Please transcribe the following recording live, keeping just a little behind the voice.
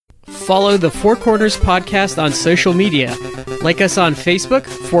follow the Four Corners Podcast on social media. Like us on Facebook,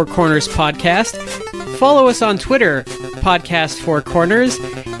 Four Corners Podcast. Follow us on Twitter, Podcast Four Corners.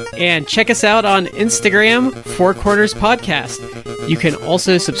 And check us out on Instagram, Four Corners Podcast. You can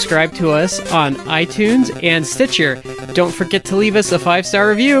also subscribe to us on iTunes and Stitcher. Don't forget to leave us a 5-star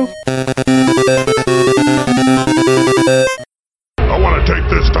review. I want to take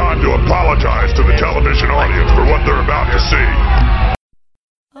this time to apologize to the television audience for what they're about to see.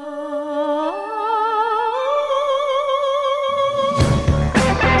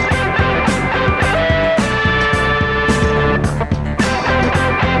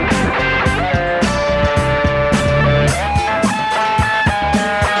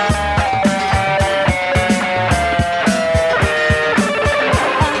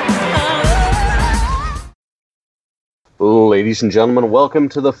 Ladies and gentlemen, welcome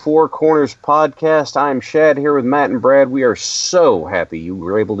to the Four Corners Podcast. I'm Shad here with Matt and Brad. We are so happy you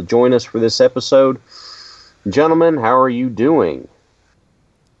were able to join us for this episode. Gentlemen, how are you doing?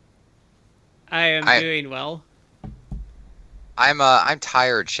 I am doing well. I'm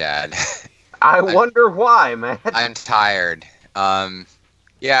tired, Shad. I wonder why, Matt. I'm tired.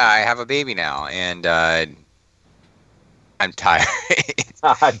 Yeah, I have a baby now, and I'm tired.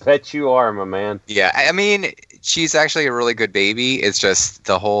 I bet you are, my man. Yeah, I mean, she's actually a really good baby. It's just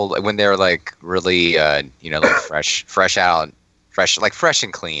the whole when they're like really, like fresh and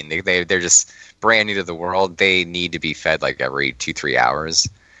clean. They're just brand new to the world. They need to be fed like every 2-3 hours,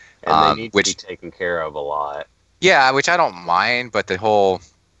 and they need to be taken care of a lot. Yeah, which I don't mind, but the whole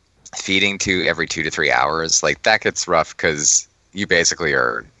feeding to every 2 to 3 hours, like that gets rough because you basically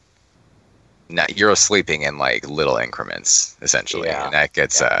are. You're sleeping in like little increments essentially, and that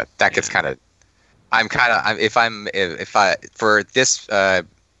gets kind of. For this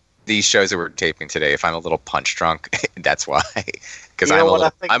these shows that we're taping today, if I'm a little punch drunk, that's why, because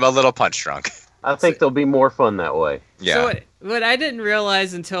I'm a little punch drunk. I think they'll be more fun that way. Yeah. So what I didn't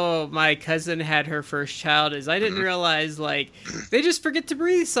realize until my cousin had her first child is I didn't realize like they just forget to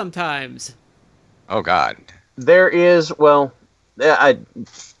breathe sometimes. Oh God. There is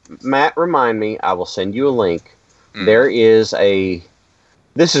Matt, remind me. I will send you a link. There is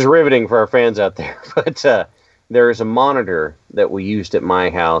this is riveting for our fans out there, but there is a monitor that we used at my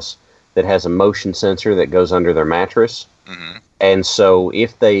house that has a motion sensor that goes under their mattress. Mm-hmm. And so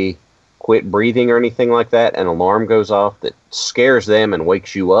if they quit breathing or anything like that, an alarm goes off that scares them and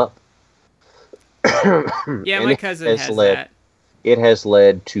wakes you up. Yeah, my cousin has that. It has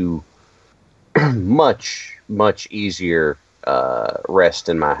led to much, much easier rest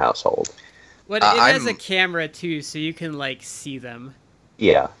in my household. But it has a camera too, so you can like see them.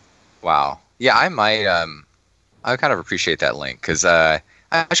 Yeah. Wow. Yeah, I might. I kind of appreciate that link because I'm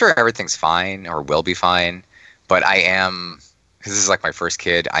sure everything's fine or will be fine, but I am because this is like my first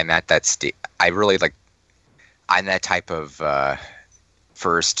kid. I'm at that state. I'm that type of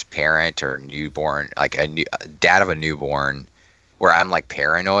first parent or newborn, like a dad of a newborn, where I'm like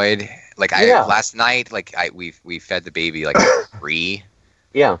paranoid. Like last night, like we fed the baby like at 3.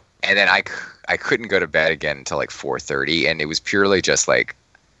 Yeah. And then I couldn't go to bed again until like 4:30, and it was purely just like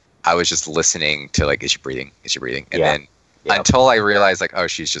I was just listening to like, is she breathing? Is she breathing? And then until I realized like, oh,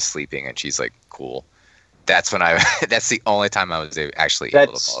 she's just sleeping and she's like cool. That's when that's the only time I was actually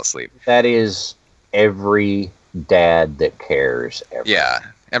able to fall asleep. That is every dad that cares. Yeah,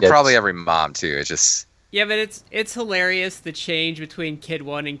 and probably every mom too. It's just. Yeah, but it's hilarious the change between kid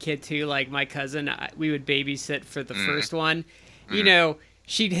 1 and kid 2. Like my cousin, we would babysit for the first one. You know,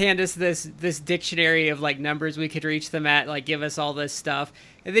 she'd hand us this dictionary of like numbers we could reach them at, like give us all this stuff.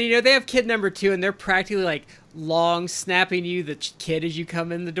 And then, they have kid number 2 and they're practically like long snapping you the kid as you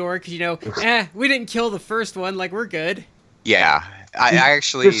come in the door. Cause we didn't kill the first one. Like we're good. Yeah. I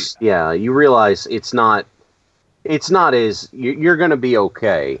actually, you realize it's not as you're going to be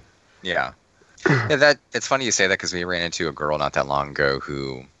okay. Yeah. Yeah, it's funny you say that because we ran into a girl not that long ago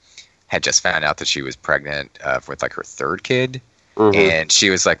who had just found out that she was pregnant with like her 3rd kid, and she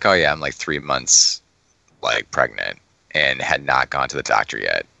was like, "Oh yeah, I'm like 3 months like pregnant," and had not gone to the doctor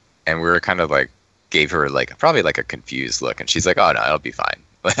yet. And we were kind of like gave her like probably like a confused look, and she's like, "Oh no, it'll be fine.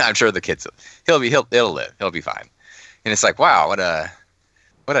 I'm sure the kid's it'll live. He'll be fine." And it's like, wow,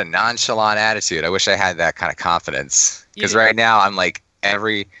 what a nonchalant attitude. I wish I had that kind of confidence because right now I'm like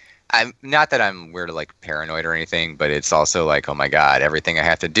I'm not that I'm weird or like paranoid or anything, but it's also like, oh my God, everything I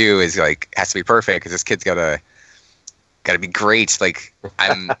have to do is like has to be perfect because this kid's gotta be great. Like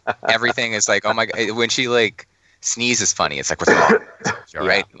everything is like, oh my God, when she like sneezes funny, it's like, what's wrong? All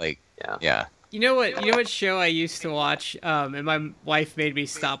right, like yeah. You know what show I used to watch, and my wife made me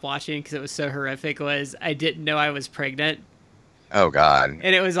stop watching because it was so horrific, was I Didn't Know I Was Pregnant. Oh God.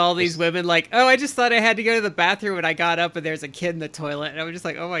 And it was all these women like, oh, I just thought I had to go to the bathroom and I got up and there's a kid in the toilet. And I was just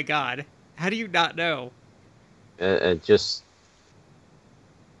like, oh my God, how do you not know? Just.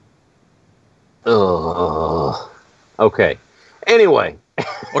 Okay. Anyway.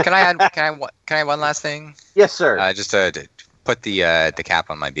 Well, can I add one last thing? Yes, sir. Just to put the cap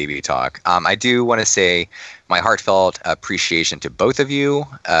on my baby talk. I do want to say my heartfelt appreciation to both of you.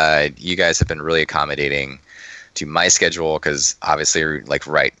 You guys have been really accommodating to my schedule because obviously, like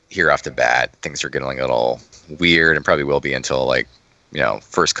right here off the bat, things are getting a little weird and probably will be until like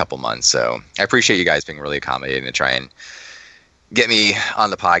first couple months. So I appreciate you guys being really accommodating to try and get me on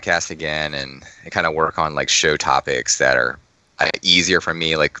the podcast again and kind of work on like show topics that are easier for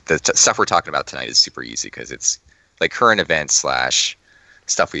me. Like the stuff we're talking about tonight is super easy because it's like current events /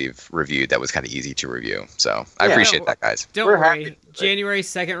 stuff we've reviewed that was kind of easy to review. So I appreciate that, guys. Don't worry. January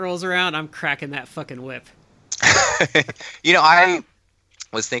 2nd rolls around, I'm cracking that fucking whip. I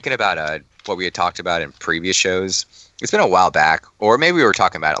was thinking about what we had talked about in previous shows. It's been a while back, or maybe we were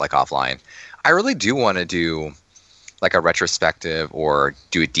talking about it like offline. I really do want to do like a retrospective or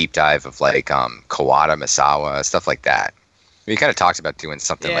do a deep dive of like Kawada, Misawa, stuff like that. We kind of talked about doing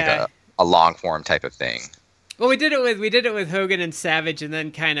something like a long form type of thing. Well, we did it with Hogan and Savage, and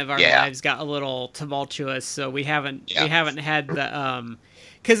then kind of our lives got a little tumultuous, so we haven't had the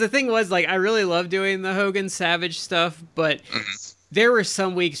because the thing was like I really love doing the Hogan Savage stuff, but there were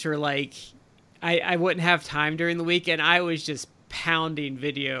some weeks where like I wouldn't have time during the week, and I was just pounding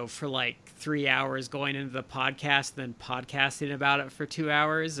video for like 3 hours going into the podcast, then podcasting about it for 2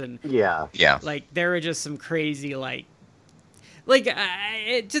 hours, and like there were just some crazy to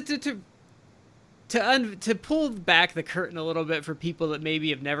pull back the curtain a little bit for people that maybe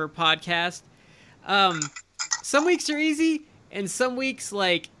have never podcast. Some weeks are easy, and some weeks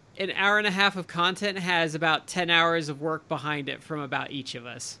like an hour and a half of content has about 10 hours of work behind it from about each of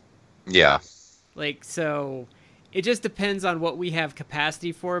us. Yeah. Like, so it just depends on what we have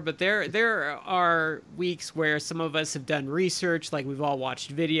capacity for, but there are weeks where some of us have done research, like we've all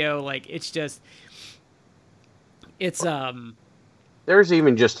watched video, like it's there's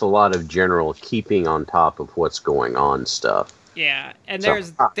even just a lot of general keeping on top of what's going on stuff. Yeah, and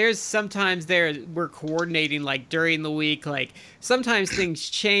there's sometimes we're coordinating like during the week, like sometimes things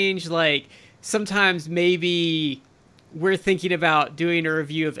change, like sometimes maybe we're thinking about doing a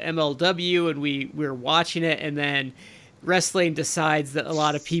review of MLW and we're watching it, and then wrestling decides that a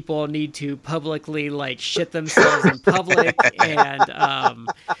lot of people need to publicly like shit themselves in public, and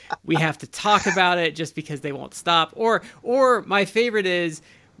we have to talk about it just because they won't stop. Or my favorite is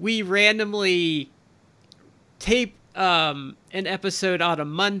we randomly tape an episode on a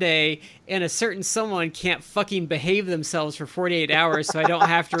Monday, and a certain someone can't fucking behave themselves for 48 hours, so I don't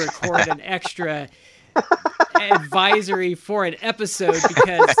have to record an extra advisory for an episode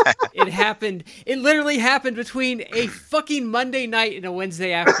because it literally happened between a fucking Monday night and a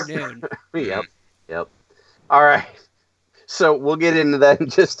Wednesday afternoon. Yep. All right. So we'll get into that in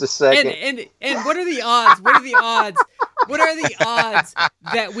just a second. And what are the odds? What are the odds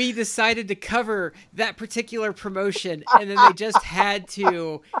that we decided to cover that particular promotion and then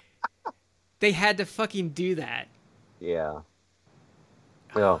they had to fucking do that? Yeah.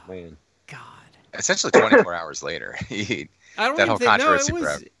 Oh man. God. Essentially 24 hours later. I don't that even whole think, controversy no, it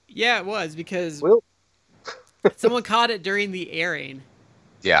was, broke. Yeah, it was because someone caught it during the airing.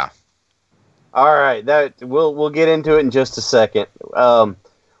 Yeah. All right, we'll get into it in just a second.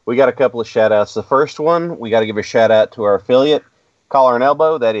 We got a couple of shout outs. The first one, we got to give a shout out to our affiliate, Collar and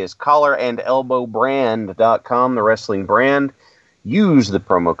Elbow. That is collarandelbowbrand.com, the wrestling brand. Use the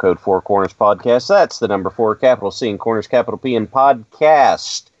promo code 4 Corners Podcast. That's the number 4, capital C and Corners, capital P, and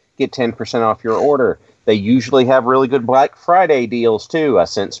Podcast. Get 10% off your order. They usually have really good Black Friday deals, too. I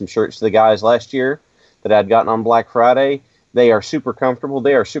sent some shirts to the guys last year that I'd gotten on Black Friday. They are super comfortable.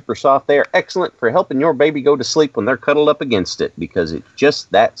 They are super soft. They are excellent for helping your baby go to sleep when they're cuddled up against it because it's just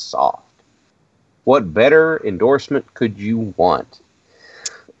that soft. What better endorsement could you want?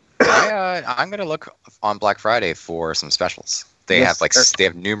 I'm going to look on Black Friday for some specials. They have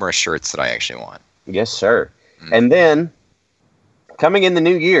numerous shirts that I actually want. Yes, sir. And then, coming in the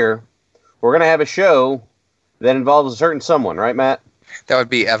new year, we're going to have a show that involves a certain someone, right, Matt? That would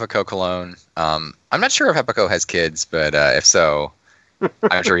be Epico Cologne. I'm not sure if Epico has kids, but if so,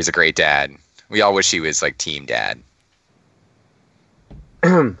 I'm sure he's a great dad. We all wish he was like team dad.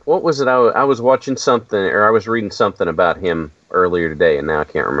 What was it? I was watching something, or I was reading something about him earlier today, and now I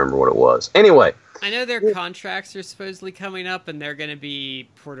can't remember what it was. Anyway. I know their contracts are supposedly coming up, and they're going to be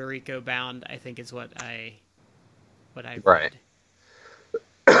Puerto Rico bound, I think is what I read. Right.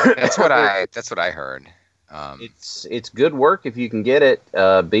 That's what I heard. It's good work if you can get it.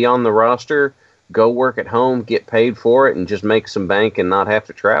 Be on the roster, go work at home, get paid for it, and just make some bank and not have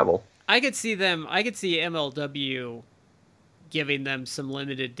to travel. I could see MLW giving them some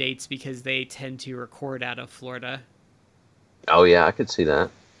limited dates because they tend to record out of Florida. Oh yeah, I could see that.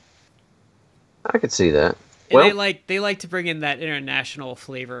 And well, they like to bring in that international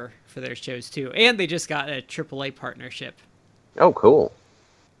flavor for their shows too. And they just got a AAA partnership. Oh, cool.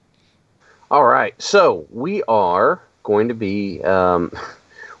 All right, so we are going to be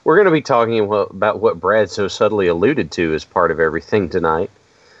we're going to be talking about what Brad so subtly alluded to as part of everything tonight.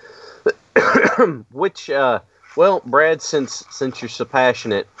 Which, well, Brad, since you're so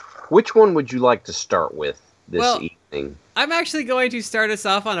passionate, which one would you like to start with this evening? I'm actually going to start us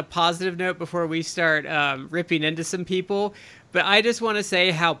off on a positive note before we start ripping into some people. But I just want to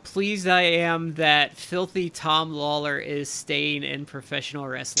say how pleased I am that filthy Tom Lawler is staying in professional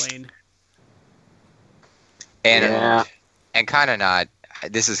wrestling. And kind of not.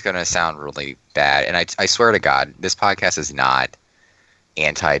 This is going to sound really bad, and I swear to God, this podcast is not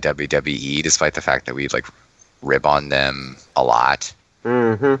anti WWE, despite the fact that we rib on them a lot.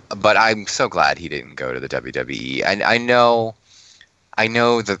 Mm-hmm. But I'm so glad he didn't go to the WWE. I know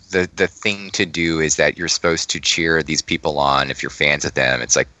the thing to do is that you're supposed to cheer these people on if you're fans of them.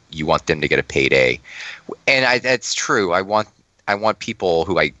 It's like you want them to get a payday, and that's true. I want people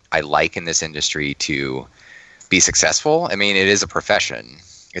who I like in this industry to be successful. I mean, it is a profession.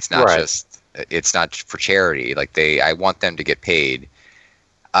 It's not it's not for charity. I want them to get paid.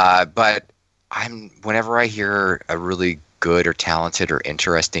 But whenever I hear a really good or talented or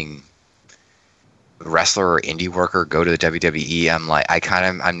interesting wrestler or indie worker go to the WWE, I'm like,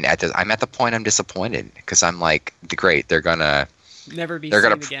 I'm at the point I'm disappointed because I'm like, great, they're gonna never be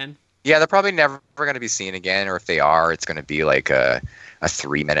seen again. Yeah, they're probably never gonna be seen again, or if they are, it's gonna be like a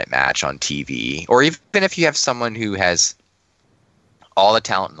 3-minute match on TV. Or even if you have someone who has all the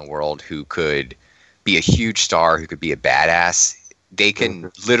talent in the world, who could be a huge star, who could be a badass, they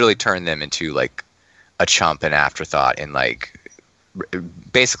can literally turn them into a chump and afterthought and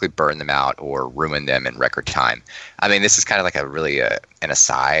basically burn them out or ruin them in record time. I mean, this is kind of an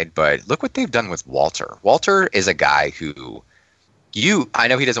aside, but look what they've done with Walter. Walter is a guy who I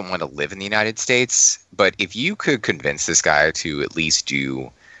know he doesn't want to live in the United States, but if you could convince this guy to at least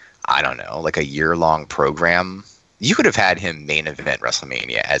do, I don't know, a year-long program, you could have had him main event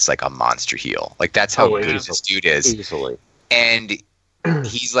WrestleMania as a monster heel. That's how good this dude is. Easily. And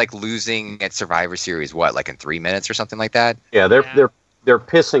he's losing at Survivor Series, in 3 minutes or something like that? Yeah, they're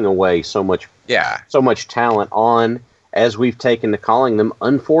pissing away so much talent on, as we've taken to calling them,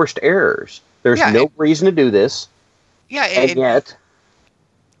 unforced errors. There's no reason to do this. Yeah, and yet...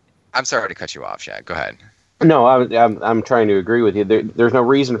 I'm sorry to cut you off, Shaq. Go ahead. No, I'm trying to agree with you. There's no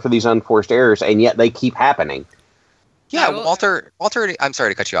reason for these unforced errors, and yet they keep happening. Yeah, Walter. I'm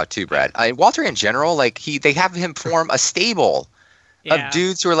sorry to cut you off too, Brad. Walter in general, they have him form a stable of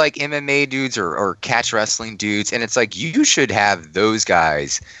dudes who are MMA dudes or catch wrestling dudes, and it's you should have those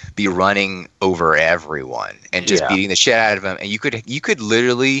guys be running over everyone and just beating the shit out of them, and you could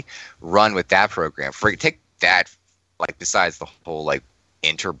literally run with that program. Take that, besides the whole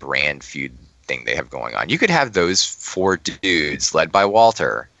inter-brand feud thing they have going on, you could have those 4 dudes led by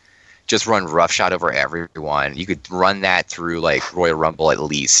Walter just run roughshod over everyone. You could run that through Royal Rumble at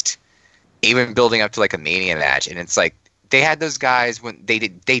least, even building up to a Mania match. And it's they had those guys when they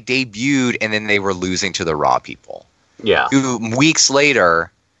debuted, and then they were losing to the Raw people. Yeah. Weeks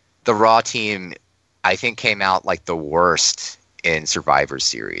later, the Raw team, I think, came out the worst in Survivor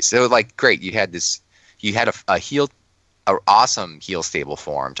Series. So great, you had an awesome heel stable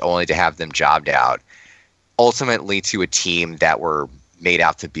formed, only to have them jobbed out, ultimately to a team that were made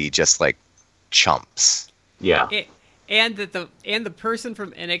out to be just chumps. Yeah. And the person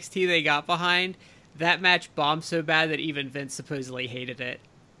from NXT they got behind, that match bombed so bad that even Vince supposedly hated it.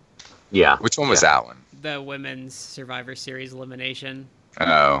 Yeah. Which one was that one? The women's Survivor Series elimination.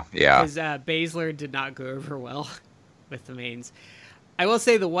 Oh, yeah. Because Baszler did not go over well with the mains. I will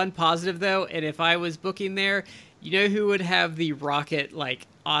say the one positive, though, and if I was booking there, you know who would have the rocket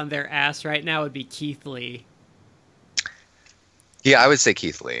on their ass right now would be Keith Lee. Yeah, I would say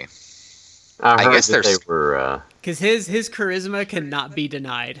Keith Lee. I guess they were because his charisma cannot be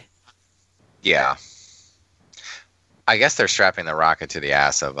denied. Yeah, I guess they're strapping the rocket to the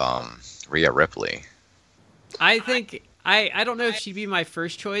ass of Rhea Ripley. I think I don't know if she'd be my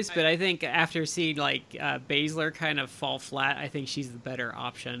first choice, but I think after seeing Baszler kind of fall flat, I think she's the better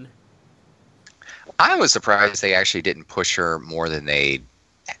option. I was surprised they actually didn't push her more than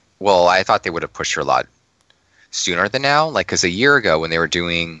well, I thought they would have pushed her a lot sooner than now. Because a year ago when they were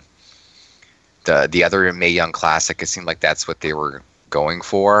doing the other Mae Young Classic, it seemed like that's what they were going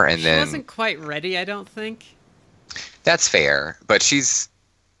for, and she then wasn't quite ready, I don't think. That's fair, but as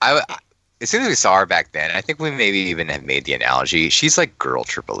soon as we saw her back then, I think we maybe even have made the analogy. She's like girl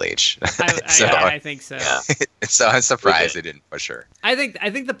Triple H. I think so. Yeah. So I'm surprised they didn't push her. I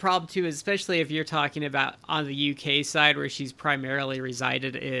think the problem too is, especially if you're talking about on the UK side where she's primarily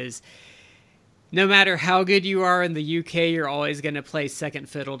resided, is no matter how good you are in the UK, you're always going to play second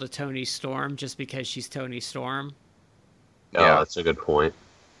fiddle to Toni Storm just because she's Toni Storm. Oh, Yeah. that's a good point.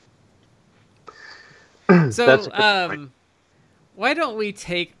 So, That's a good point. why don't we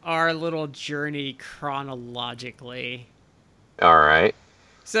take our little journey chronologically? All right.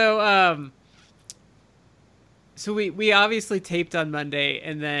 So, so we obviously taped on Monday,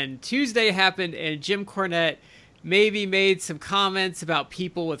 and then Tuesday happened, and Jim Cornette maybe made some comments about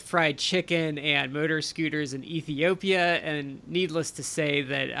people with fried chicken and motor scooters in Ethiopia, and needless to say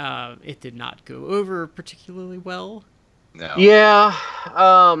that it did not go over particularly well. No. Yeah.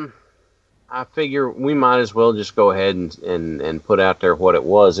 I figure we might as well just go ahead and put out there what it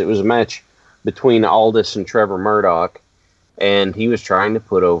was. It was a match between Aldis and Trevor Murdoch, and he was trying to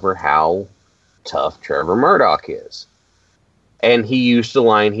put over how tough Trevor Murdoch is. And he used a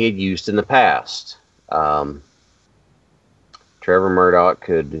line he had used in the past. Trevor Murdoch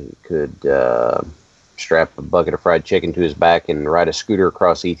could strap a bucket of fried chicken to his back and ride a scooter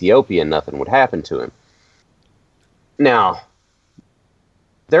across Ethiopia and nothing would happen to him. Now,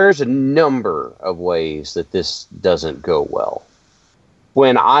 there's a number of ways that this doesn't go well.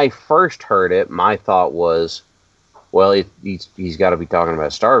 When I first heard it, my thought was, well, he's got to be talking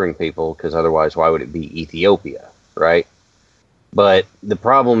about starving people, because otherwise why would it be Ethiopia, right? But the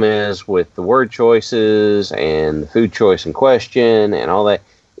problem is with the word choices and the food choice in question and all that,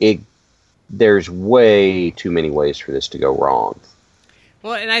 there's way too many ways for this to go wrong.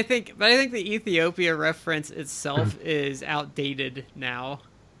 Well, and I think the Ethiopia reference itself is outdated now.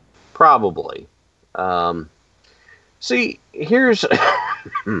 Probably. See, here's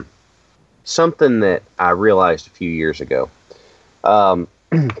something that I realized a few years ago.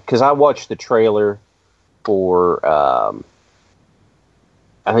 Because I watched the trailer for,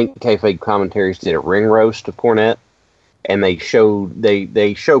 I think Kayfabe Commentaries did a ring roast of Cornette, and they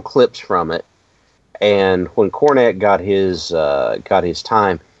show clips from it. And when Cornette got his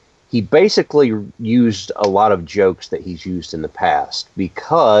time, he basically used a lot of jokes that he's used in the past,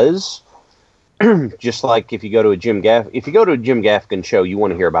 because just like if you go to a Jim Gaffigan show, you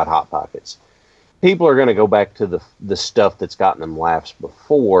want to hear about Hot Pockets. People are going to go back to the stuff that's gotten them laughs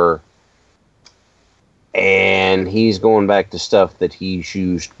before, and he's going back to stuff that he's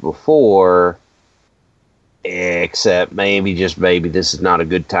used before, except maybe this is not a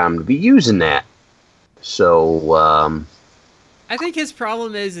good time to be using that. So, I think his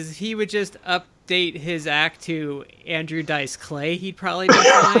problem is if he would just update his act to Andrew Dice Clay, he'd probably be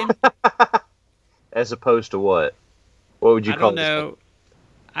fine. As opposed to what? What would you call I don't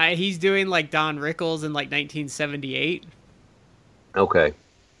know. He's doing like Don Rickles in like 1978. Okay.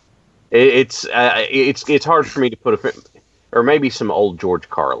 It's hard for me to put or maybe some old George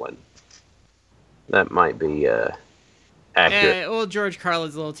Carlin. That might be accurate. Well, George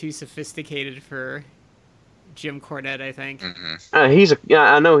Carlin's a little too sophisticated for Jim Cornette, I think. Mm-hmm.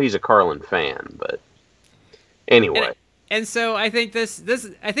 I know he's a Carlin fan, but anyway. And so I think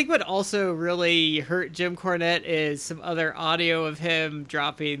I think what also really hurt Jim Cornette is some other audio of him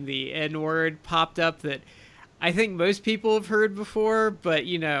dropping the N-word popped up that I think most people have heard before, but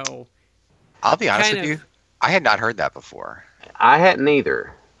I'll be honest with you, I had not heard that before. I hadn't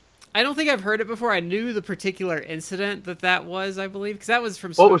either. I don't think I've heard it before. I knew the particular incident that was, I believe, because that was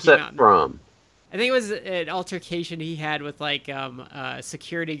from Smoky What was that Mountain. from? I think it was an altercation he had with like a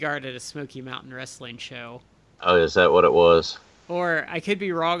security guard at a Smoky Mountain wrestling show. Oh, is that what it was? Or I could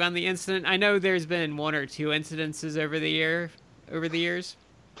be wrong on the incident. I know there's been one or two incidences over the years.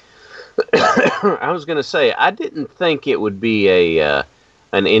 I was going to say, I didn't think it would be an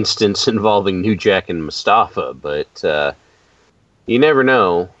instance involving New Jack and Mustafa, but you never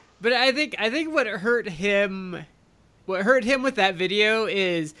know. But I think what hurt him with that video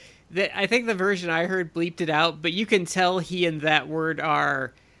is that I think the version I heard bleeped it out, but you can tell he and that word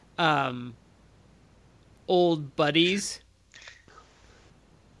are old buddies.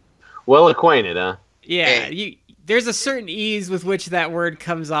 Well acquainted, huh? Yeah, there's a certain ease with which that word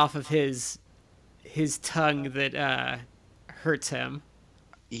comes off of his tongue that hurts him.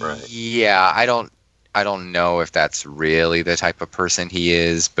 Right. Yeah, I don't know if that's really the type of person he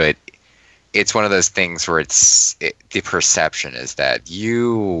is, but it's one of those things where the perception is that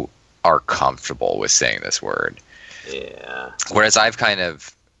you are comfortable with saying this word. Yeah. Whereas I've kind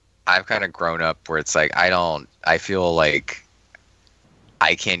of I've kind of grown up where it's like I feel like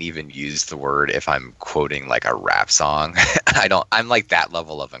I can't even use the word if I'm quoting like a rap song. I'm like that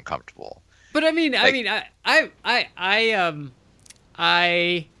level of uncomfortable. But I mean,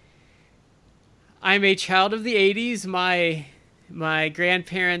 I'm a child of the '80s. My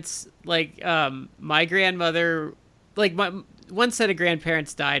grandparents, like my grandmother, like one set of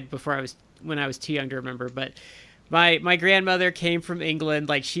grandparents died when I was too young to remember. But my grandmother came from England.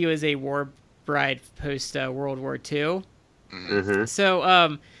 Like she was a war bride post World War II. Mm-hmm.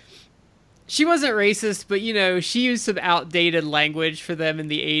 So she wasn't racist, but she used some outdated language for them in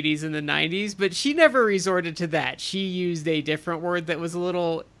the 80s and the 90s. But she never resorted to that. She used a different word that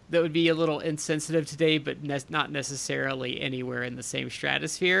would be a little insensitive today, but not necessarily anywhere in the same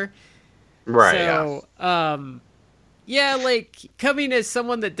stratosphere. Right. So, yeah, like coming as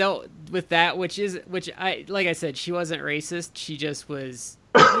someone that dealt with that, like I said, she wasn't racist. She just was,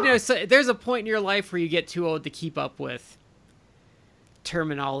 so there's a point in your life where you get too old to keep up with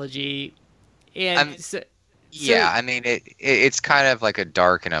terminology. And yeah, I mean, it's kind of like a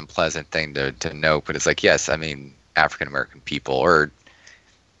dark and unpleasant thing to note, but it's like, yes, I mean, African American people or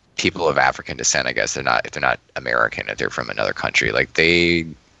people of African descent, I guess if they're not American, if they're from another country, like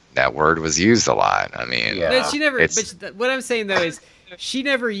that word was used a lot. I mean, but she never. But what I'm saying though is, she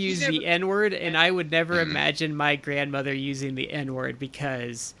never used the N-word, and I would never imagine my grandmother using the N-word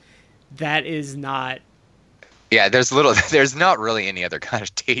because that is not. Yeah, there's not really any other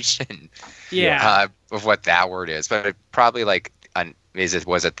connotation. Yeah. Of what that word is, but it probably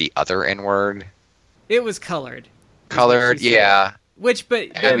was it the other N-word? It was colored. Colored, yeah. But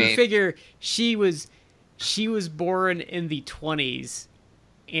I mean, figure she was born in the 20s,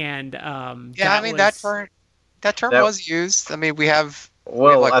 and that term was used. I mean, we have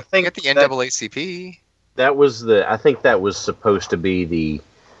I think at the NAACP. I think that was supposed to be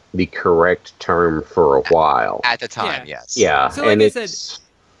the correct term for a while at the time. Yes. Yeah. So like I said,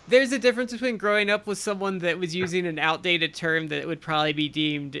 there's a difference between growing up with someone that was using an outdated term that would probably be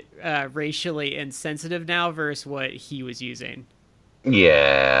deemed racially insensitive now versus what he was using.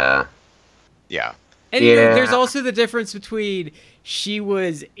 Yeah. Yeah. And there's also the difference between she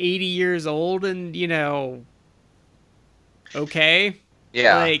was 80 years old and, okay.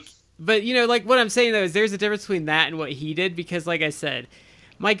 Yeah. But like what I'm saying though is there's a difference between that and what he did because like I said,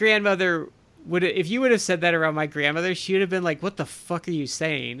 my grandmother if you would have said that around my grandmother, she would have been like, "What the fuck are you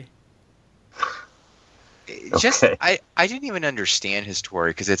saying?" Just I didn't even understand his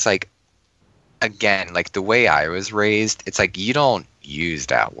story because it's like, again, like the way I was raised, it's like you don't use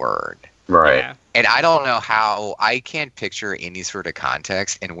that word. Right. Yeah. And I don't know how I can't picture any sort of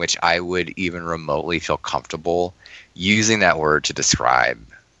context in which I would even remotely feel comfortable using that word to describe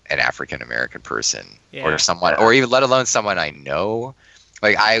an African American person or someone, or even let alone someone I know.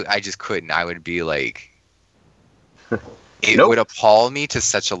 Like I just couldn't. I would be like, it would appall me to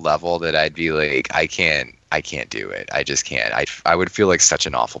such a level that I'd be like, I can't do it. I just can't. I would feel like such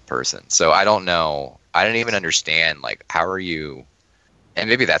an awful person. So I don't know. I don't even understand. Like, how are you? And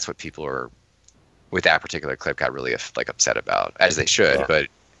maybe that's what people are with that particular clip got really upset about, as they should. Yeah. But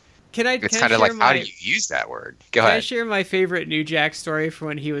it's kind of like, how do you use that word? Go ahead. Can I share my favorite New Jack story from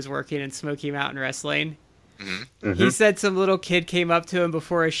when he was working in Smoky Mountain Wrestling? Mm-hmm. Mm-hmm. He said some little kid came up to him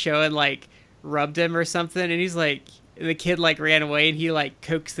before a show and rubbed him or something, and he's like, the kid ran away, and he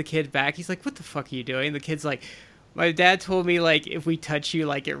coaxed the kid back. He's like, "What the fuck are you doing?" The kid's like, "My dad told me if we touch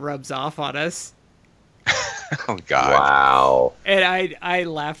you, it rubs off on us." Oh God! Wow! And I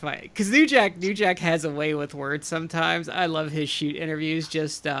laughed because New Jack has a way with words sometimes. I love his shoot interviews.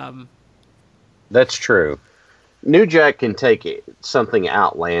 Just That's true. New Jack can take something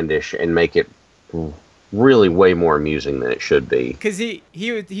outlandish and make it really way more amusing than it should be. Because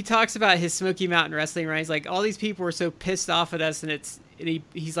he talks about his Smoky Mountain Wrestling run. He's like, all these people were so pissed off at us, and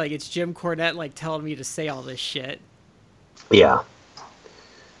he's like, it's Jim Cornette telling me to say all this shit. Yeah.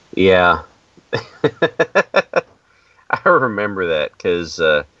 Yeah. I remember that because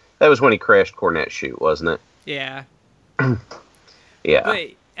that was when he crashed Cornette's shoot, wasn't it? Yeah. Yeah. But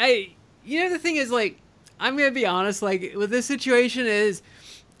the thing is, I'm gonna be honest. With this situation is,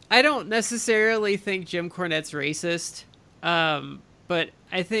 I don't necessarily think Jim Cornette's racist, but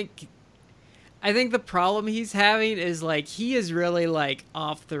I think the problem he's having is he is really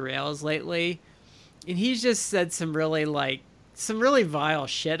off the rails lately, and he's just said some really vile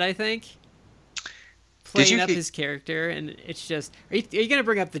shit. I think playing up his character, and it's just. Are you gonna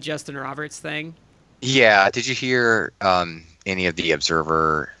bring up the Justin Roberts thing? Yeah. Did you hear any of the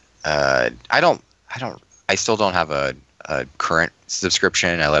Observer? I still don't have a current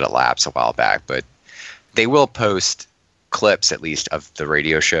subscription. I let it lapse a while back, but they will post clips, at least, of the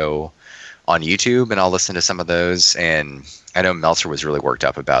radio show on YouTube, and I'll listen to some of those. And I know Meltzer was really worked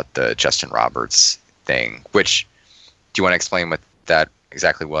up about the Justin Roberts thing, which, do you want to explain what that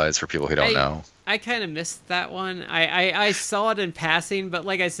exactly was for people who don't know? I kind of missed that one. I saw it in passing, but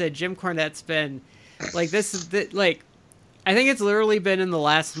like I said, Jim Cornette's been like I think it's literally been in the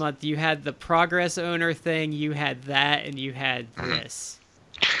last month. You had the Progress owner thing, you had that, and you had this.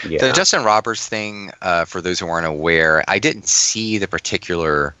 Yeah. The Justin Roberts thing, for those who aren't aware, I didn't see the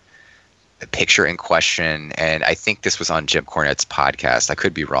particular picture in question, and I think this was on Jim Cornette's podcast. I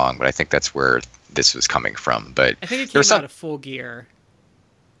could be wrong, but I think that's where this was coming from. But I think it came out of Full Gear.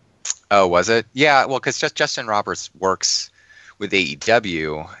 Oh, was it? Yeah, well, because Justin Roberts works with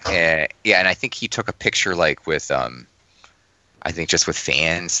AEW, and I think he took a picture like with I think just with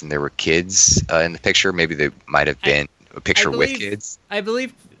fans, and there were kids in the picture. Maybe they might have been a picture with kids. I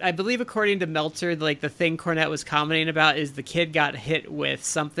believe, according to Meltzer, like the thing Cornette was commenting about is the kid got hit with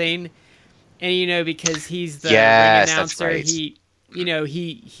something, and because he's the ring announcer, right.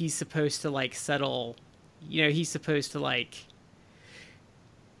 he's supposed to like settle, he's supposed to like,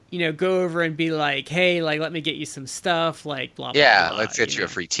 go over and be like, hey, like let me get you some stuff, like blah blah. Blah, let's get you a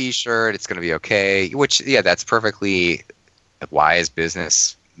free T-shirt. It's gonna be okay. Which that's perfectly a wise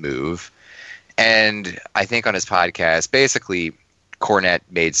business move. And I think on his podcast, basically, Cornette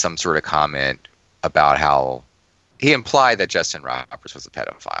made some sort of comment about how he implied that Justin Roberts was a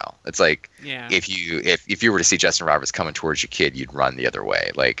pedophile. It's like if you were to see Justin Roberts coming towards your kid, you'd run the other way.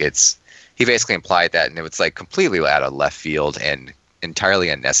 Like he basically implied that, and it was like completely out of left field and entirely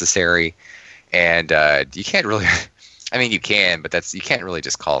unnecessary. And you can't really. I mean, you can, but you can't really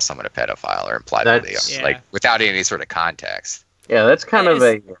just call someone a pedophile or imply that they are, like without any sort of context. Yeah, that's kind of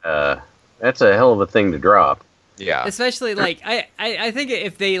that's a hell of a thing to drop. Yeah, especially like I think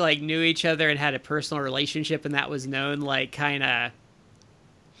if they like knew each other and had a personal relationship and that was known, like kind of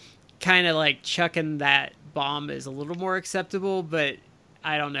like chucking that bomb is a little more acceptable. But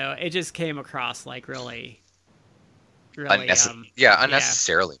I don't know, it just came across like really.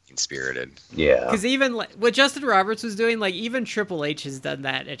 Unnecessarily mean-spirited. Yeah, because even like, what Justin Roberts was doing, like even Triple H has done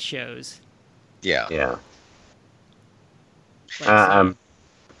that at shows. Yeah.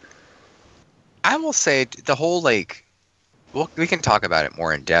 I will say the whole we can talk about it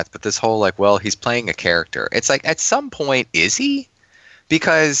more in depth, but this whole he's playing a character. It's like at some point, is he?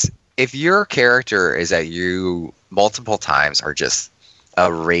 Because if your character is that you multiple times are just a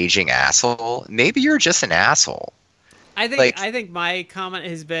raging asshole, maybe you're just an asshole. I think my comment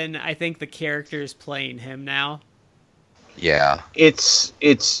has been, I think the character's playing him now. Yeah. It's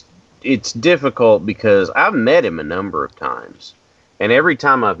difficult because I've met him a number of times. And every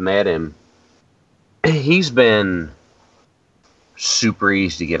time I've met him, he's been super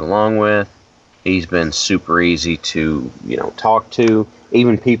easy to get along with. He's been super easy to, talk to.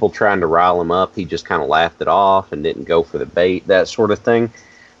 Even people trying to rile him up, he just kind of laughed it off and didn't go for the bait, that sort of thing.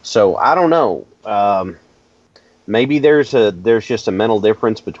 So I don't know. Maybe there's just a mental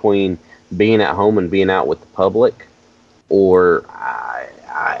difference between being at home and being out with the public, or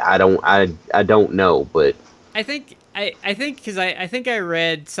I don't know. But I think because I think I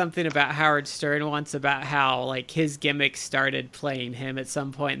read something about Howard Stern once about how like his gimmick started playing him at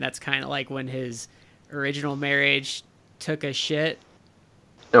some point, and that's kind of like when his original marriage took a shit.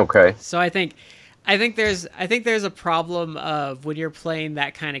 Okay. So I think there's a problem of when you're playing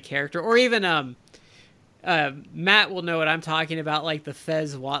that kind of character, or even Matt will know what I'm talking about, like the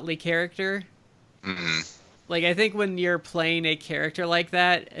Fez Whatley character. Mm-hmm. Like I think when you're playing a character like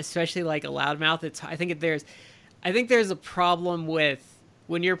that, especially like a loudmouth, I think there's a problem with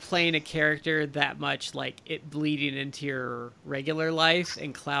when you're playing a character that much, like it bleeding into your regular life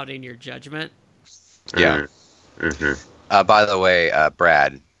and clouding your judgment. Yeah. Mm-hmm. By the way,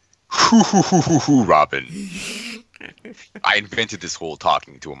 Brad, Robin, I invented this whole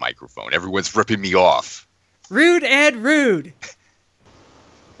talking to a microphone. Everyone's ripping me off. Rude, Ed, rude.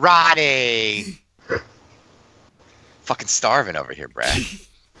 Roddy. Fucking starving over here, Brad.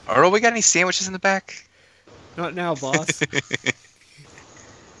 Earl, we got any sandwiches in the back? Not now, boss.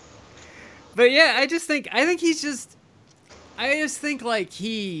 But yeah, I just think the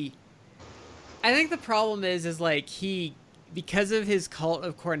problem is like because of his Cult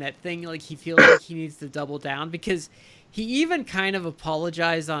of Cornette thing, like he feels like he needs to double down, because he even kind of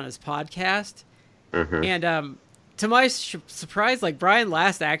apologized on his podcast. Mm-hmm. And to my surprise, like Brian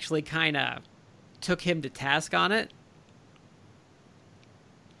Last actually kind of took him to task on it.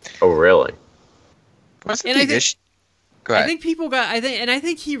 Oh, really? What's the big issue? Go ahead. I think people got. I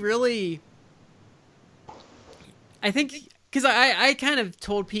think he really. I think because I kind of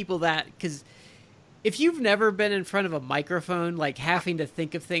told people that because if you've never been in front of a microphone, like having to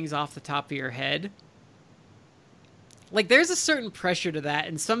think of things off the top of your head, like there's a certain pressure to that,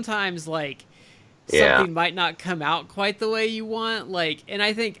 and sometimes like something might not come out quite the way you want. Like, and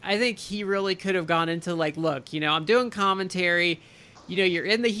I think he really could have gone into like, look, I'm doing commentary. You're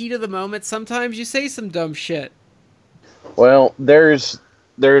in the heat of the moment. Sometimes you say some dumb shit. Well, there's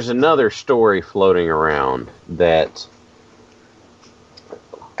another story floating around that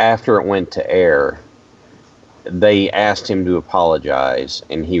after it went to air, they asked him to apologize,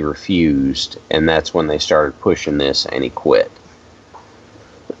 and he refused, and that's when they started pushing this, and he quit.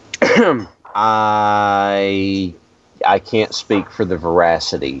 I can't speak for the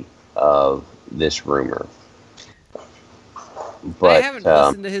veracity of this rumor. But, I haven't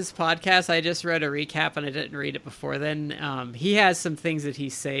listened to his podcast. I just read a recap, and I didn't read it before then. He has some things that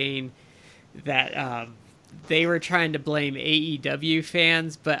he's saying that they were trying to blame AEW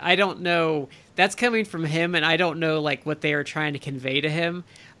fans, but I don't know. That's coming from him, and I don't know like what they were trying to convey to him,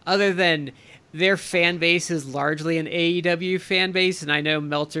 other than their fan base is largely an AEW fan base, and I know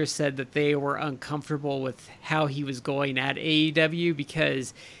Meltzer said that they were uncomfortable with how he was going at AEW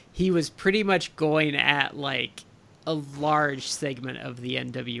because he was pretty much going at like a large segment of the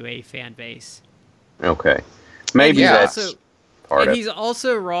NWA fan base. Okay. Maybe that's also, part and of he's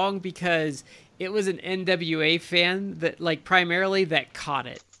also wrong because it was an NWA fan that like primarily that caught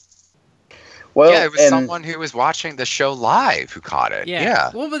it. Well, yeah, it was someone who was watching the show live who caught it.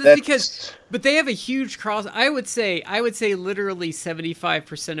 Yeah. Well, but it's but they have a huge cross. I would say literally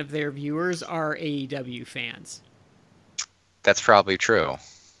 75% of their viewers are AEW fans. That's probably true.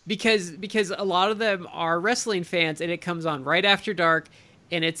 Because a lot of them are wrestling fans, and it comes on right after dark,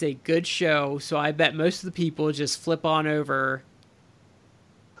 and it's a good show. So I bet most of the people just flip on over.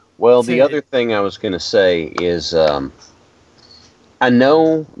 Well, the other thing I was going to say is I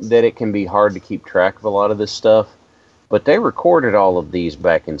know that it can be hard to keep track of a lot of this stuff, but they recorded all of these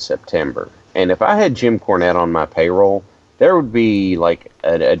back in September. And if I had Jim Cornette on my payroll, there would be like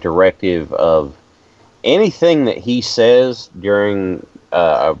a directive of anything that he says during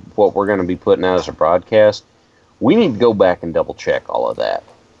what we're going to be putting out as a broadcast. We need to go back and double check all of that.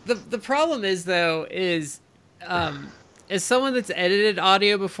 The problem is, though, is as someone that's edited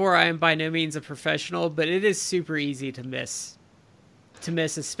audio before, I am by no means a professional, but it is super easy to miss,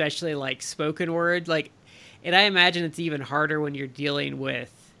 especially like spoken word. Like, and I imagine it's even harder when you're dealing with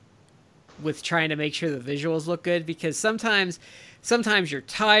trying to make sure the visuals look good, because sometimes you're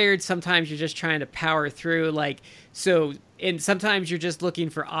tired, sometimes you're just trying to power through, like, so, and sometimes you're just looking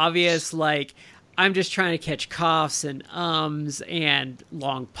for obvious, like, I'm just trying to catch coughs and ums and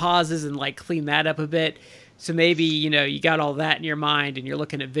long pauses and like clean that up a bit. So maybe, you got all that in your mind and you're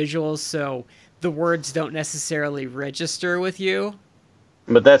looking at visuals, so the words don't necessarily register with you.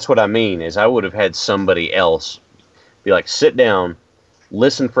 But that's what I mean, is I would have had somebody else be like, sit down,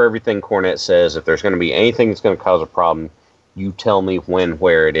 listen for everything Cornette says. If there's going to be anything that's going to cause a problem, you tell me when,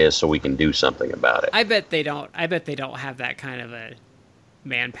 where it is, so we can do something about it. I bet they don't have that kind of a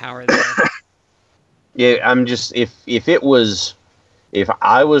manpower there. Yeah, I'm just, if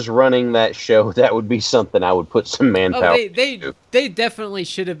I was running that show, that would be something I would put some manpower into. They definitely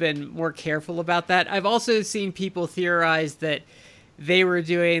should have been more careful about that. I've also seen people theorize that they were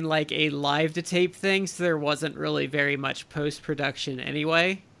doing like a live to tape thing, so there wasn't really very much post-production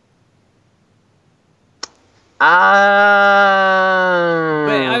anyway. But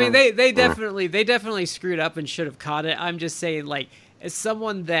I mean, they definitely screwed up and should have caught it. I'm just saying, like, as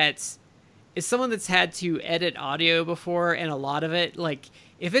someone that's had to edit audio before, and a lot of it, like,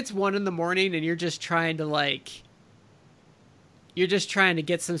 if it's 1 a.m. and you're just trying to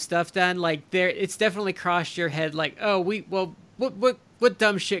get some stuff done, like, it's definitely crossed your head, like, oh, what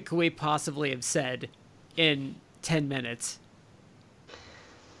dumb shit could we possibly have said in 10 minutes?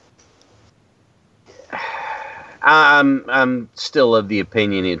 I'm still of the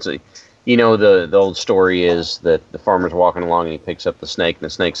opinion it's the old story is that the farmer's walking along and he picks up the snake, and the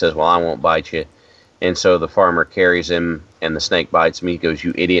snake says, well, I won't bite you. And so the farmer carries him, and the snake bites him. He goes,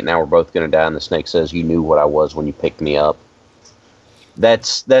 you idiot, now we're both going to die. And the snake says, you knew what I was when you picked me up.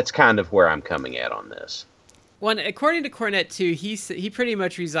 That's kind of where I'm coming at on this. Well, according to Cornette, too, he pretty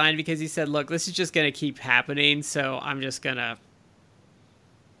much resigned because he said, look, this is just going to keep happening, so I'm just going to...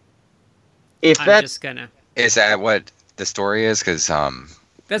 Is that what the story is? Because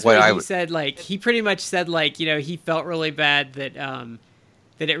that's what he said. Like, he pretty much said, like, he felt really bad that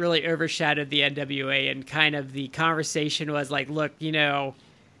it really overshadowed the NWA, and kind of the conversation was like, look,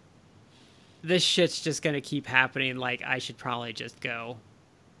 this shit's just gonna keep happening. Like, I should probably just go.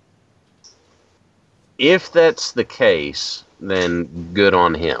 If that's the case, then good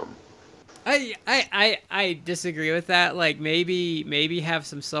on him. I disagree with that. Like maybe have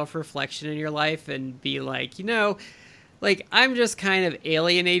some self-reflection in your life and be like, like I'm just kind of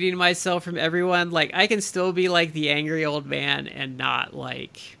alienating myself from everyone. Like I can still be like the angry old man and not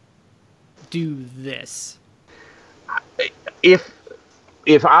like do this.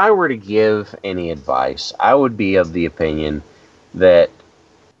 If I were to give any advice, I would be of the opinion that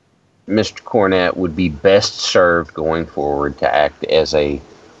Mr. Cornette would be best served going forward to act as a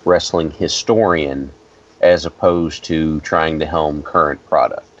wrestling historian as opposed to trying to helm current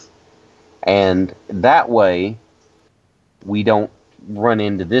product. And that way, we don't run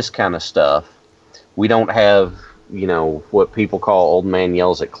into this kind of stuff. We don't have, what people call old man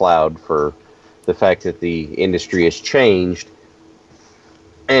yells at cloud for the fact that the industry has changed.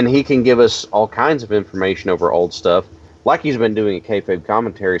 And he can give us all kinds of information over old stuff, like he's been doing at Kayfabe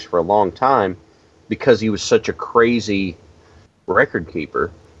Commentaries for a long time, because he was such a crazy record keeper.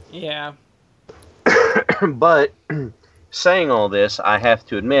 Yeah. But saying all this, I have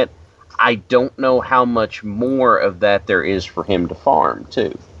to admit, I don't know how much more of that there is for him to farm,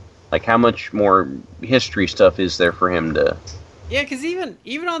 too. Like, how much more history stuff is there for him to... Yeah, because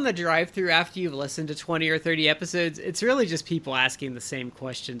even on the drive-through after you've listened to 20 or 30 episodes, it's really just people asking the same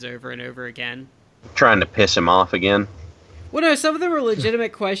questions over and over again. Trying to piss him off again? Well, no, some of them are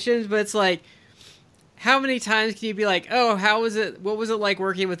legitimate questions, but it's like, how many times can you be like, oh, what was it like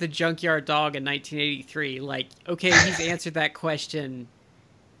working with a junkyard dog in 1983? Like, okay, he's answered that question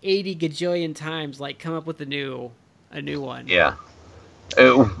 80 gajillion times, like, come up with a new one. Yeah.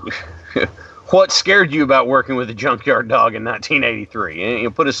 What scared you about working with a junkyard dog in 1983?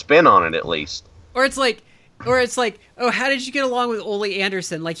 You put a spin on it, at least. Or it's like, oh, how did you get along with Ole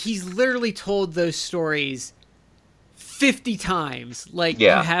Anderson? Like, he's literally told those stories 50 times. Like, You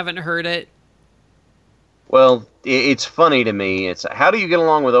haven't heard it? Well, it's funny to me. It's how do you get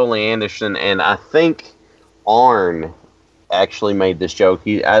along with Ole Anderson? And I think Arn actually made this joke.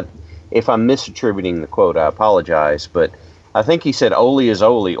 If I'm misattributing the quote, I apologize, but I think he said, Ole is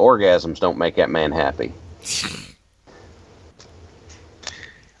Ole, orgasms don't make that man happy.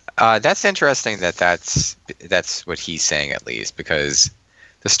 That's interesting that's what he's saying, at least, because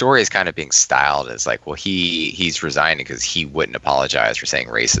the story is kind of being styled as like, well, he's resigning because he wouldn't apologize for saying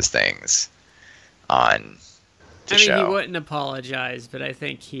racist things on the show. He wouldn't apologize, but I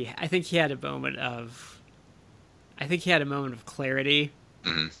think he had a moment of clarity.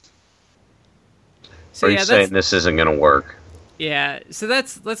 Mm-hmm. So he's saying this isn't going to work. Yeah, so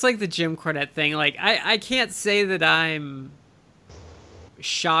that's like the Jim Cornette thing. Like, I can't say that I'm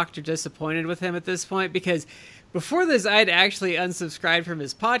shocked or disappointed with him at this point, because before this, I'd actually unsubscribed from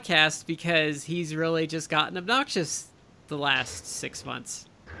his podcast because he's really just gotten obnoxious the last 6 months.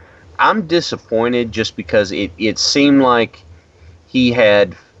 I'm disappointed just because it seemed like he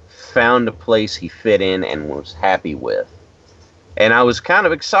had found a place he fit in and was happy with. And I was kind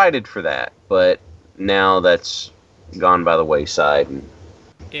of excited for that, but now that's gone by the wayside.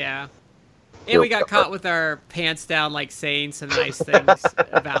 Yeah. And we got caught with our pants down, like saying some nice things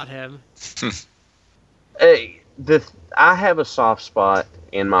about him. I have a soft spot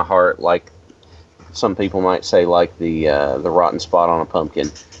in my heart, like some people might say, like the rotten spot on a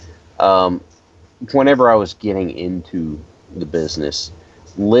pumpkin. Whenever I was getting into the business,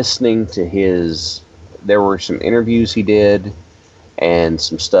 listening to there were some interviews he did and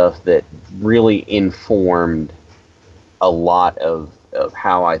some stuff that really informed a lot of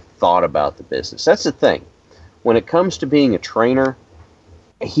how I thought about the business. That's the thing. When it comes to being a trainer,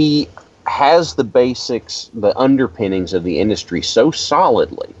 he has the basics, the underpinnings of the industry so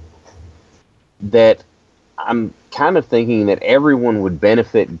solidly that I'm kind of thinking that everyone would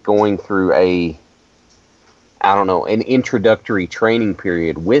benefit going through an introductory training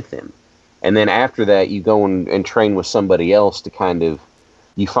period with him. And then after that, you go and train with somebody else to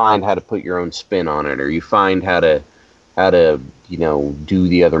you find how to put your own spin on it, or you find how to do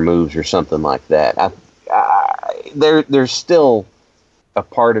the other moves or something like that. There's still a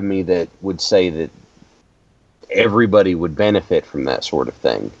part of me that would say that everybody would benefit from that sort of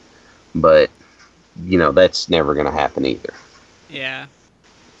thing, but that's never going to happen either. Yeah.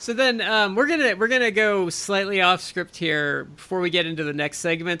 So then we're gonna go slightly off script here before we get into the next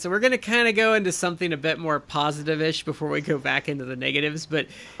segment. So we're gonna kind of go into something a bit more positive-ish before we go back into the negatives. But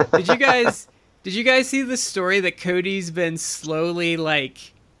did you guys see the story that Cody's been slowly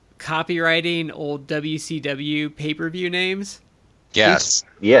like copywriting old WCW pay-per-view names? Yes.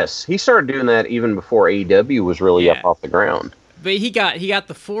 Yes, he started doing that even before AEW was really up off the ground. But he got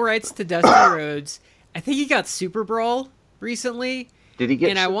the full rights to Dusty Rhodes. I think he got Super Brawl recently. Did he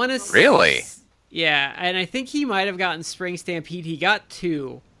get? Really? Yeah, and I think he might have gotten Spring Stampede. He got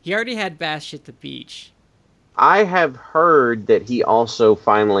 2. He already had Bash at the beach. I have heard that he also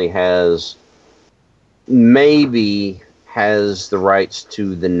finally maybe has the rights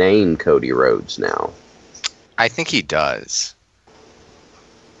to the name Cody Rhodes now. I think he does.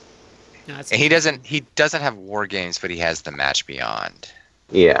 No, And he doesn't have War Games, but he has the Match Beyond.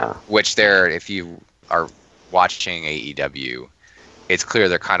 Yeah. Which if you are watching AEW, it's clear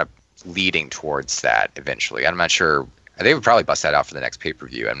they're kind of leading towards that eventually. I'm not sure. They would probably bust that out for the next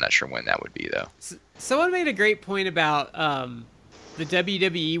pay-per-view. I'm not sure when that would be, though. Someone made a great point about the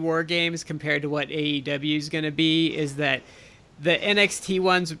WWE War Games compared to what AEW is going to be, is that the NXT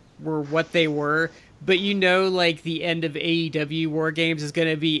ones were what they were, but like the end of AEW War Games is going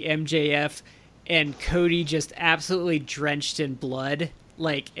to be MJF and Cody just absolutely drenched in blood,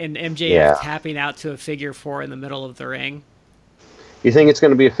 and MJF tapping out to a figure 4 in the middle of the ring. You think it's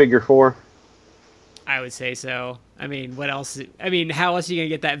going to be a figure 4? I would say so. I mean, what else? I mean, how else are you going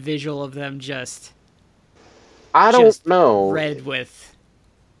to get that visual of them just... I don't know. Red with...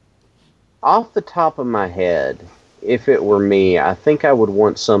 Off the top of my head, if it were me, I think I would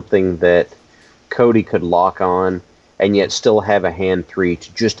want something that Cody could lock on and yet still have a hand 3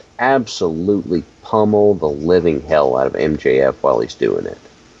 to just absolutely pummel the living hell out of MJF while he's doing it.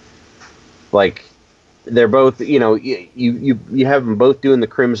 Like, they're both, you have them both doing the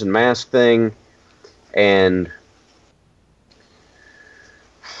Crimson Mask thing, and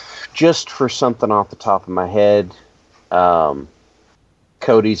just for something off the top of my head,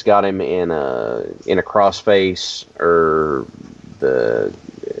 Cody's got him in a crossface or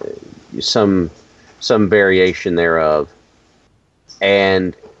some variation thereof,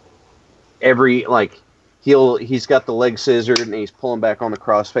 and he's got the leg scissored and he's pulling back on the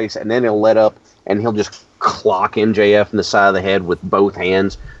crossface, and then he'll let up and he'll just clock MJF in the side of the head with both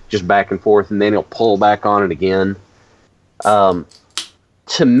hands, just back and forth, and then he'll pull back on it again.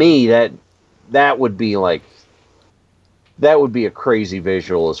 To me, that would be a crazy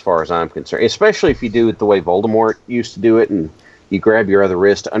visual as far as I'm concerned, especially if you do it the way Voldemort used to do it, and you grab your other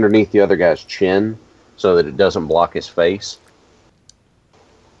wrist underneath the other guy's chin so that it doesn't block his face.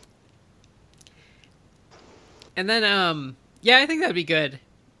 And then, I think that'd be good.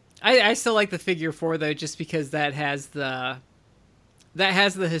 I still like the figure 4 though, just because that has the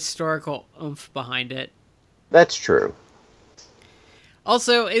historical oomph behind it. That's true.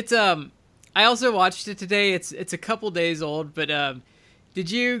 Also, it's I also watched it today. It's a couple days old, but did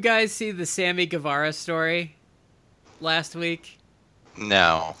you guys see the Sammy Guevara story last week?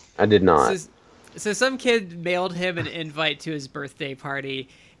 No, I did not. So some kid mailed him an invite to his birthday party,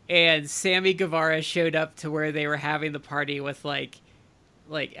 and Sammy Guevara showed up to where they were having the party with like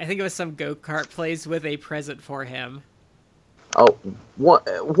I think it was some go-kart place with a present for him. Oh, what?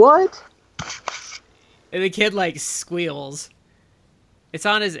 And the kid squeals. It's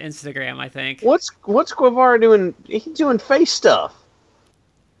on his Instagram, I think. What's Guevara doing? He's doing face stuff.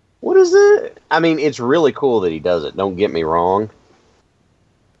 What is it? I mean, it's really cool that he does it. Don't get me wrong.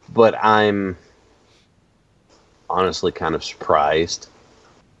 But I'm honestly kind of surprised.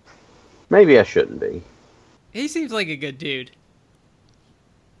 Maybe I shouldn't be. He seems like a good dude.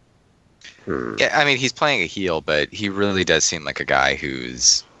 Yeah, I mean, he's playing a heel, but he really does seem like a guy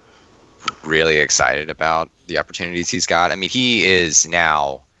who's really excited about the opportunities he's got. I mean, he is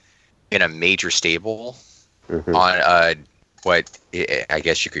now in a major stable on what I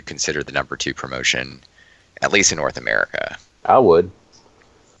guess you could consider the number 2 promotion, at least in North America. I would.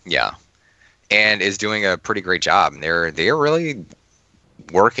 Yeah. And is doing a pretty great job. And they're really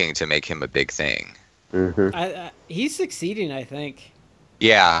working to make him a big thing. Mm-hmm. He's succeeding, I think.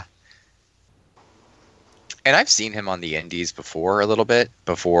 Yeah. And I've seen him on the indies before a little bit,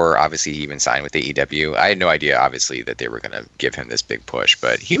 before obviously he even signed with AEW. I had no idea, obviously, that they were going to give him this big push,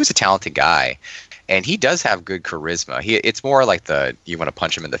 but he was a talented guy, and he does have good charisma. It's more like you want to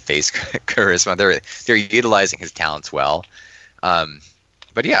punch him in the face charisma. They're utilizing his talents well.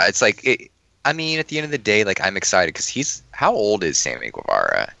 But yeah, it's I mean, at the end of the day, I'm excited because how old is Sammy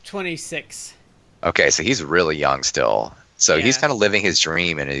Guevara? 26. Okay, so he's really young still. So Yeah. he's kind of living his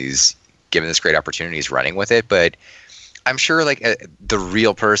dream, and he's given this great opportunity. He's running with it, but I'm sure the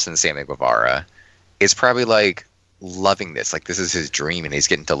real person, Sammy Guevara, is probably loving this. This is his dream, and he's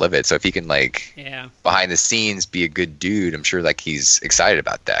getting to live it. So if he can behind the scenes be a good dude, I'm sure he's excited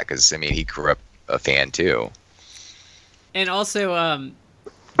about that because I mean he grew up a fan too. And also,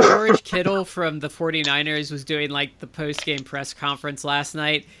 George Kittle from the 49ers was doing the post-game press conference last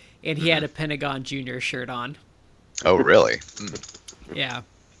night, and he had a Pentagon Jr. shirt on. Oh, really? Yeah.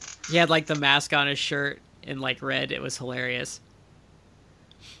 He had the mask on his shirt in red. It was hilarious.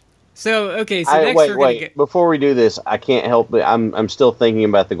 So okay, so next we're gonna get... Before we do this, I can't help but I'm still thinking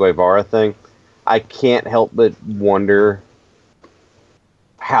about the Guevara thing. I can't help but wonder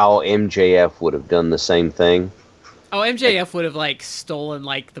how MJF would have done the same thing. Oh, MJF would have like stolen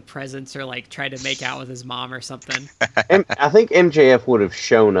like the presents or like tried to make out with his mom or something. I think MJF would have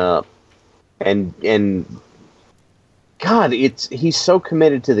shown up, and God, he's so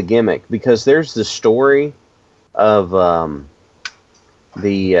committed to the gimmick because there's the story of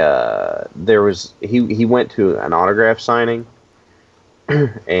he went to an autograph signing,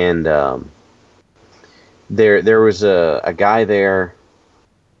 and there was a guy there.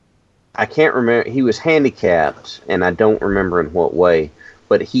 I can't remember. He was handicapped, and I don't remember in what way.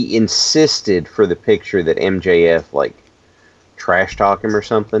 But he insisted for the picture that MJF like trash talk him or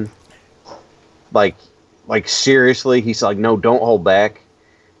something. Like seriously, he's like, no, don't hold back.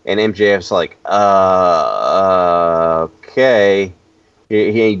 And MJF's like, okay.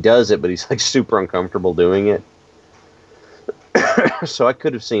 He does it, but he's like super uncomfortable doing it. So I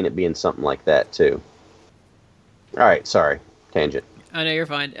could have seen it being something like that too. All right, sorry, tangent. I know, you're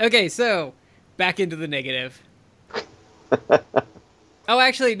fine. Okay, so back into the negative. Oh,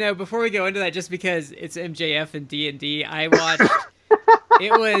 actually, no. Before we go into that, just because it's MJF and D&D, I watched.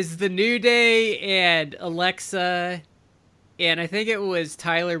 It was the New Day and Alexa, and I think it was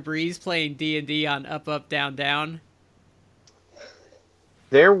Tyler Breeze playing D&D on Up Up Down Down.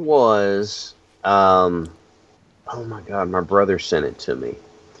 There was, oh my God, my brother sent it to me.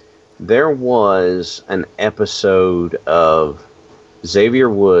 There was an episode of Xavier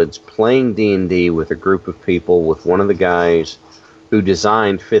Woods playing D&D with a group of people with one of the guys who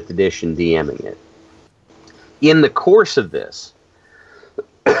designed 5th edition DMing it. In the course of this,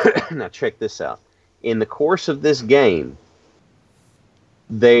 now check this out. In the course of this game,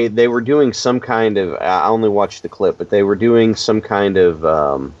 they were doing some kind of, I only watched the clip, but they were doing some kind of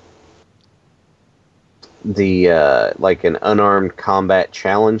like an unarmed combat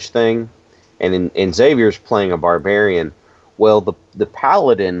challenge thing. And Xavier's playing a barbarian. Well, the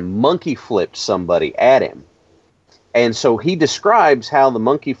paladin monkey flipped somebody at him. And so he describes how the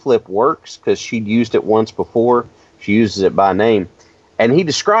monkey flip works, because she'd used it once before. She uses it by name. And he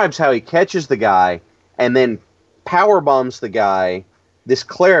describes how he catches the guy and then power bombs the guy, this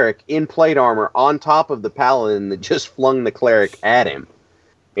cleric in plate armor, on top of the paladin that just flung the cleric at him.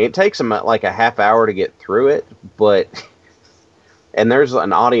 It takes him like a half hour to get through it, but... And there's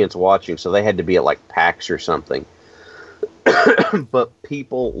an audience watching, so they had to be at like PAX or something. But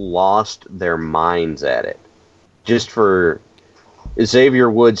people lost their minds at it. Just for Xavier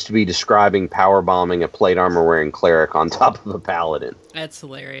Woods to be describing powerbombing a plate armor wearing cleric on top of a paladin. That's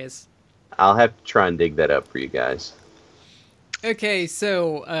hilarious. I'll have to try and dig that up for you guys. Okay,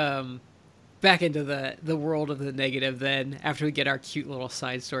 so back into the world of the negative then, after we get our cute little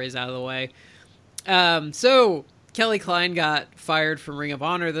side stories out of the way. So Kelly Klein got fired from Ring of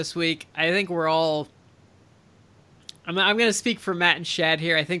Honor this week. I think we're all... I'm going to speak for Matt and Shad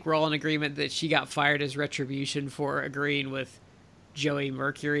here. I think we're all in agreement that she got fired as retribution for agreeing with Joey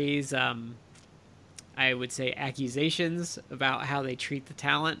Mercury's, I would say, accusations about how they treat the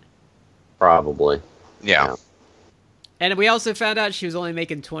talent. Probably. Yeah. And we also found out she was only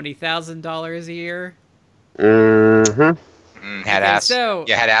making $20,000 a year. Mm-hmm. Had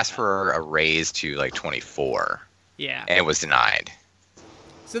asked for a raise to like 24. Yeah. And it was denied.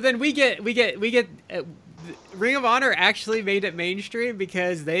 So then we get Ring of Honor actually made it mainstream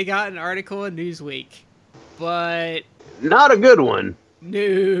because they got an article in Newsweek, but not a good one.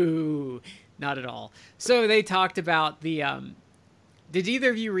 No, not at all. So they talked about the. Did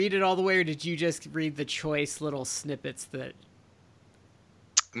either of you read it all the way, or did you just read the choice little snippets that?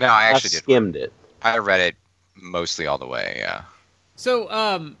 No, I actually skimmed it. I read it mostly all the way. Yeah. So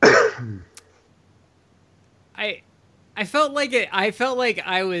I felt like it. I felt like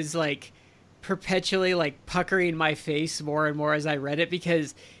I was like perpetually like puckering my face more and more as I read it,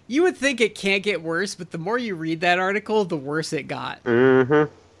 because you would think it can't get worse, but the more you read that article, the worse it got.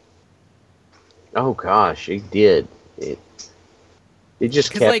 Mm-hmm. Oh gosh, it did. It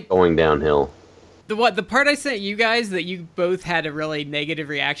just kept like, going downhill. The part I sent you guys that you both had a really negative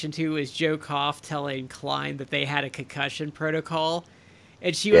reaction to is Joe Koff telling Klein that they had a concussion protocol,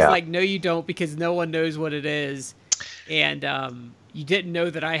 and she was like, "No, you don't, because no one knows what it is." And you didn't know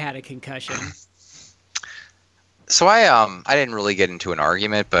that I had a concussion. So I didn't really get into an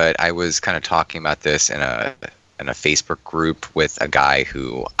argument, but I was kind of talking about this in a Facebook group with a guy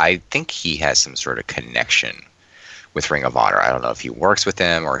who I think he has some sort of connection with Ring of Honor. I don't know if he works with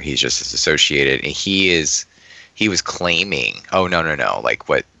them or he's just associated. And he was claiming, oh no, like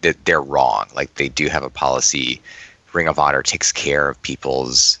they're wrong. Like they do have a policy Ring of Honor takes care of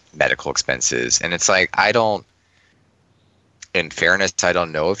people's medical expenses. And it's like, in fairness, I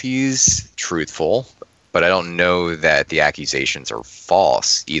don't know if he's truthful, but I don't know that the accusations are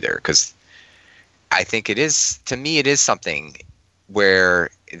false either. Because I think it is something where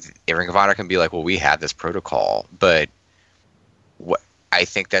Ring of Honor can be like, well, we have this protocol, but I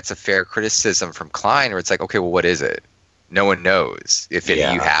think that's a fair criticism from Klein, where it's like, okay, well, what is it? No one knows. If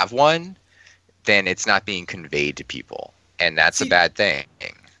you have one, then it's not being conveyed to people, and that's a bad thing.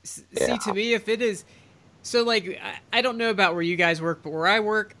 See, to me, if it is, so like, I don't know about where you guys work, but where I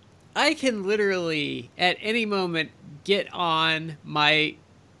work, I can literally at any moment get on my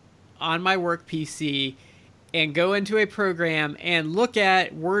work PC and go into a program and look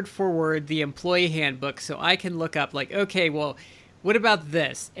at word for word the employee handbook, so I can look up like, okay, well, what about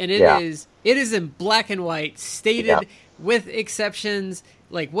this? And it is in black and white, stated with exceptions,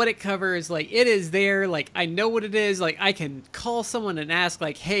 like what it covers. Like, it is there. Like, I know what it is. Like, I can call someone and ask,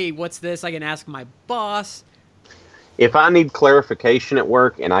 like, hey, what's this? I can ask my boss. If I need clarification at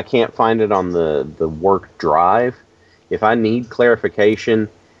work and I can't find it on the work drive, if I need clarification,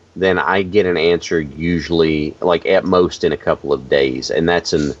 then I get an answer usually, like, at most in a couple of days, and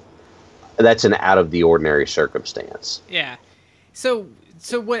that's an out of the ordinary circumstance. Yeah. So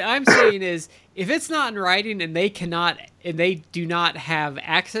what I'm saying is, if it's not in writing and they do not have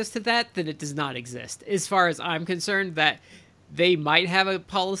access to that, then it does not exist. As far as I'm concerned, that they might have a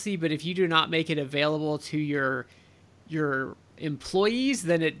policy, but if you do not make it available to your employees,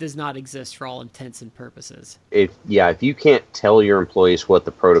 then it does not exist for all intents and purposes. If you can't tell your employees what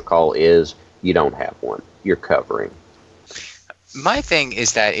the protocol is, you don't have one. You're covering. My thing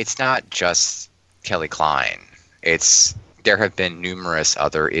is that it's not just Kelly Klein. There have been numerous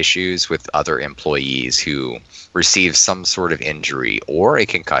other issues with other employees who received some sort of injury or a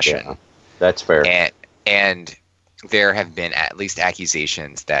concussion. Yeah, that's fair. And there have been at least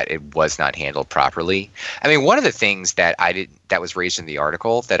accusations that it was not handled properly. I mean, one of the things that was raised in the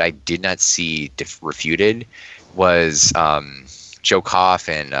article that I did not see refuted was Joe Koff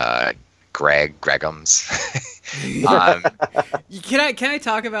and Greg Gregums. Can I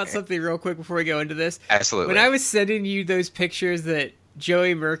talk about something real quick before we go into this? Absolutely. When I was sending you those pictures that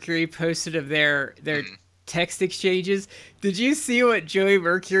Joey Mercury posted of their text exchanges, did you see what Joey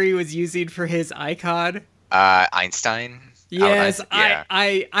Mercury was using for his icon? Einstein. Yes,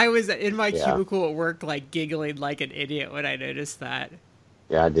 I was in my cubicle at work, like, giggling like an idiot when I noticed that.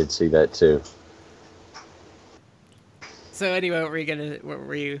 Yeah, I did see that too. So anyway, what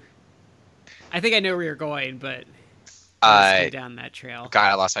were you? I think I know where you're going, but let's go down that trail.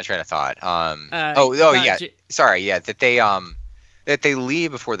 God, I lost my train of thought. Sorry, that they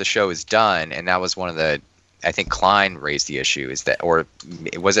leave before the show is done, and that was one of the. I think Klein raised the issue. Or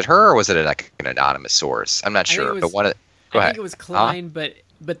was it her, or was it like an anonymous source? I'm not sure. Go ahead. I think it was Klein, but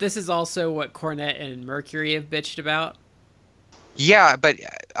this is also what Cornette and Mercury have bitched about. Yeah, but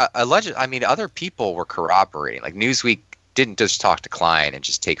allegedly, I mean, other people were corroborating. Like, Newsweek didn't just talk to Klein and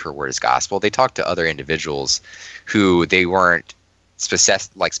just take her word as gospel. They talked to other individuals who they weren't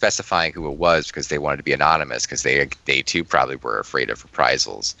specifying who it was because they wanted to be anonymous, because they too probably were afraid of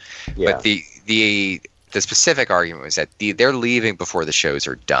reprisals. Yeah. But the specific argument was that they're leaving before the shows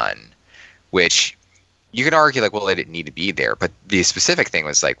are done, which you can argue like, well, they didn't need to be there. But the specific thing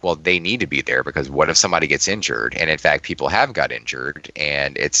was like, well, they need to be there because what if somebody gets injured? And in fact, people have got injured,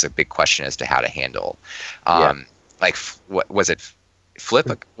 and it's a big question as to how to handle. Like, what was it?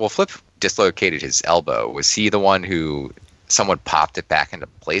 Flip? Well, Flip dislocated his elbow. Was he the one who someone popped it back into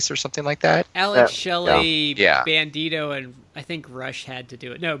place or something like that? Alex Shelley, Bandito, and I think Rush had to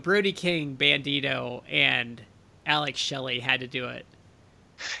do it. No, Brody King, Bandito, and Alex Shelley had to do it.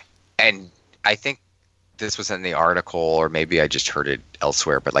 And I think this was in the article, or maybe I just heard it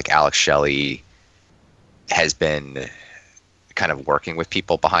elsewhere, but like Alex Shelley has been kind of working with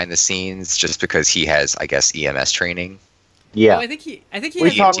people behind the scenes just because he has, I guess, EMS training. Yeah. I think he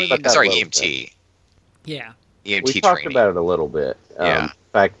EMT. Yeah. EMT we talked training. about it a little bit. The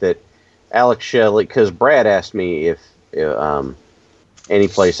fact that Alex Shelley, because Brad asked me if any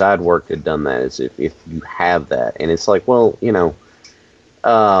place I'd worked had done that, is if you have that. And it's like, well,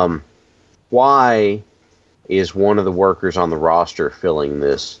 why is one of the workers on the roster filling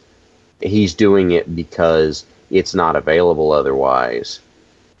this? He's doing it because it's not available otherwise,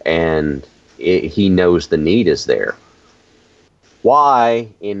 and he knows the need is there. Why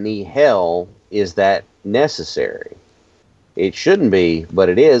in the hell is that necessary? It shouldn't be, but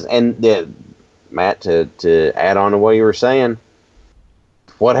it is. And Matt, to add on to what you were saying,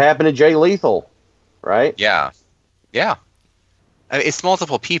 what happened to Jay Lethal, right? Yeah. I mean, it's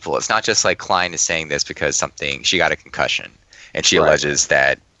multiple people. It's not just like Klein is saying this because she got a concussion, and she Right. alleges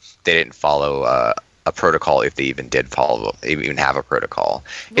that they didn't follow a protocol, if they even did follow, even have a protocol.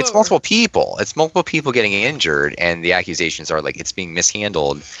 It's Well- multiple people. It's multiple people getting injured, and the accusations are like it's being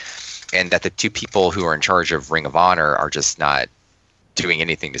mishandled, and that the two people who are in charge of Ring of Honor are just not doing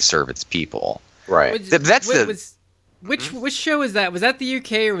anything to serve its people. Right. Which show was that? Was that the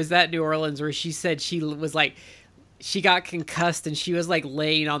UK or was that New Orleans? Where she said she was like, she got concussed and she was like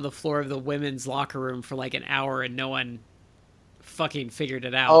laying on the floor of the women's locker room for like an hour and no one fucking figured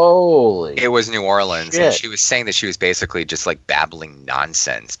it out. Holy. It was New Orleans, Shit. and she was saying that she was basically just like babbling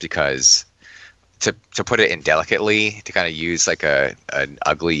nonsense because, to put it indelicately, to kind of use like an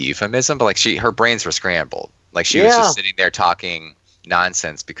ugly euphemism, but like her brains were scrambled. Like she was just sitting there talking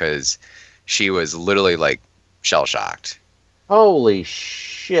nonsense because she was literally like shell shocked. Holy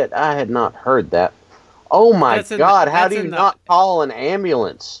shit! I had not heard that. Oh my That's in God! the- How that's do you in the- not call an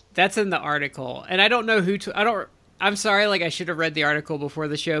ambulance? That's in the article, and I don't know who to. I'm sorry, like I should have read the article before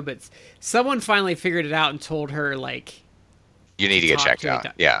the show, but someone finally figured it out and told her like You need to get talk checked to a out.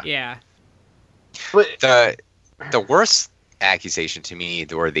 doc- Yeah. yeah. But The worst accusation to me,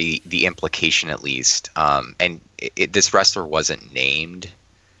 or the implication at least, and this wrestler wasn't named,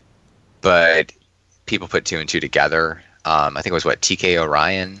 but people put two and two together. I think it was TK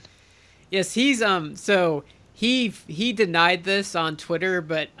Orion. Yes, he's so he denied this on Twitter,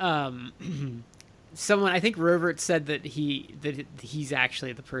 but someone, I think Robert, said that he's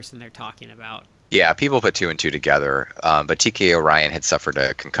actually the person they're talking about. Yeah, people put two and two together. But TK Orion had suffered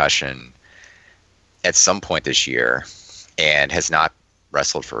a concussion at some point this year and has not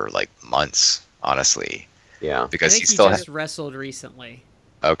wrestled for like months, honestly, yeah, because I think he still just wrestled recently.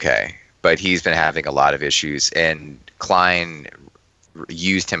 okay, but he's been having a lot of issues, and Klein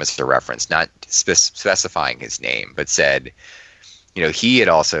used him as a reference, not specifying his name, but said, you know, he had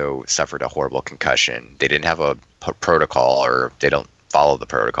also suffered a horrible concussion. They didn't have a protocol, or they don't follow the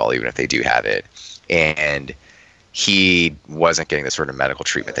protocol, even if they do have it. And he wasn't getting the sort of medical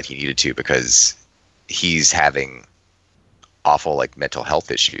treatment that he needed to because he's having awful like mental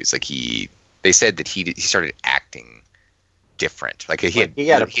health issues. Like they said that he started acting different. Like he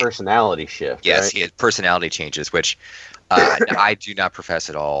had a personality shift. Yes, right? he had personality changes, which I do not profess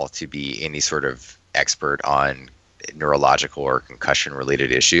at all to be any sort of expert on neurological or concussion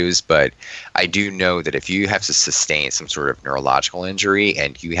related issues, but I do know that if you have to sustain some sort of neurological injury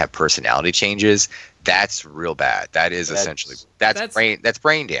and you have personality changes, that's real bad. That is essentially that's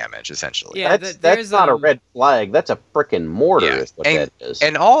brain damage essentially. Yeah, that's not a red flag. That's a freaking mortar. Yeah. Is what that is.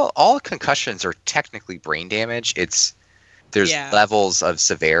 And all concussions are technically brain damage. There's levels of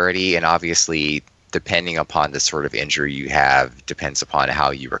severity, and obviously depending upon the sort of injury you have depends upon how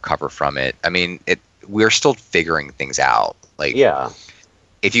you recover from it. I mean, we're still figuring things out. Like,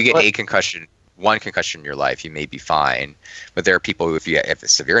 if you get one concussion in your life, you may be fine. But there are people who, if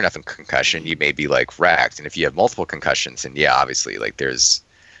it's severe enough in concussion, you may be like wrecked. And if you have multiple concussions, and obviously, like the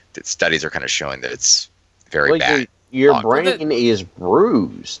studies are kind of showing that it's very bad. Your brain is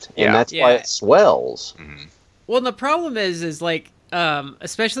bruised, and that's why it swells. Mm-hmm. Well, and the problem is like,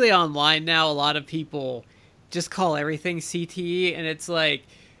 especially online now, a lot of people just call everything CTE, and it's like,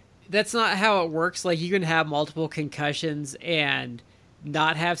 that's not how it works. Like, you can have multiple concussions and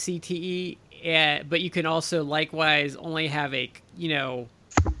not have CTE, but you can also likewise only have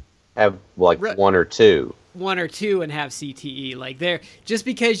have like one or two and have CTE. Like, just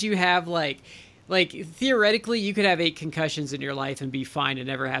because you have like theoretically you could have 8 concussions in your life and be fine and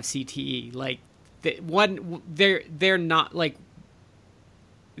never have CTE. Like, they're not, like,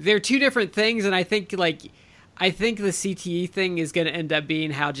 they're two different things, and I think the CTE thing is going to end up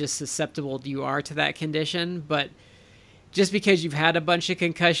being how just susceptible you are to that condition. But just because you've had a bunch of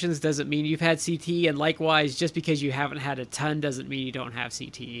concussions doesn't mean you've had CTE, and likewise, just because you haven't had a ton doesn't mean you don't have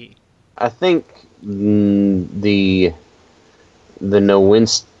CTE. I think the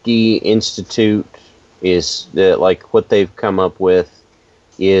Nowinski Institute is like what they've come up with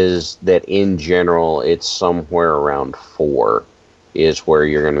is that in general it's somewhere around 4 is where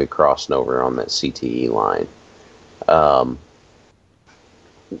you're going to be crossing over on that CTE line.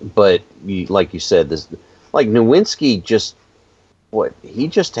 But like you said, this, like Nowinski he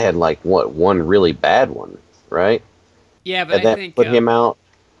just had one really bad one, right? Yeah, but and I that think put him out.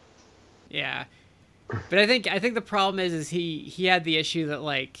 Yeah, but I think the problem is he had the issue that,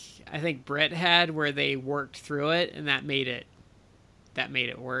 like, I think Brett had, where they worked through it, and that made it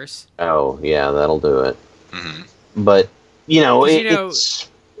worse. Oh yeah, that'll do it. Mm-hmm. But it's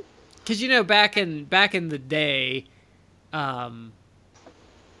because back in the day,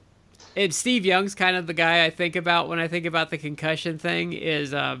 And Steve Young's kind of the guy I think about when I think about the concussion thing.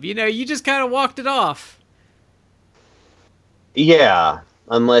 Is you just kind of walked it off. Yeah,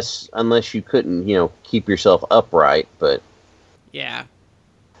 unless you couldn't, keep yourself upright, but Yeah.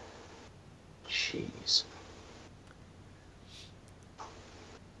 jeez.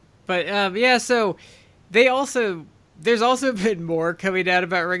 But yeah, so there's also been more coming out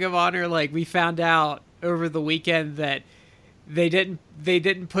about Ring of Honor. Like we found out over the weekend that they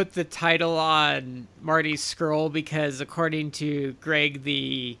didn't put the title on Marty Scurll because according to Greg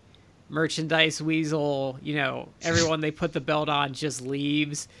the merchandise weasel, everyone they put the belt on just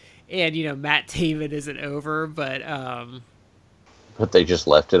leaves, and Matt Taven isn't over, but they just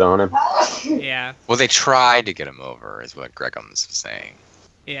left it on him. yeah. Well, they tried to get him over, is what Gregham's was saying.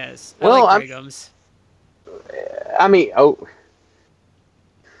 Yes. Well, I like Brigham's. I mean,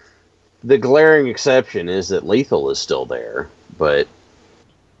 the glaring exception is that Lethal is still there, but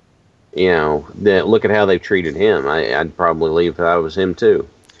look at how they've treated him. I'd probably leave if I was him too.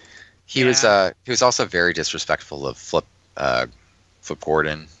 He was also very disrespectful of Flip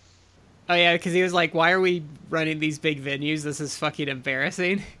Gordon. Oh yeah, because he was like, "Why are we running these big venues? This is fucking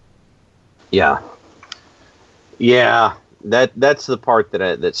embarrassing." Yeah. That's the part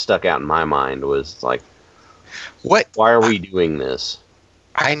that stuck out in my mind was like, what? Why are we doing this?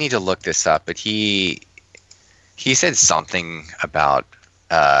 I need to look this up, but he said something about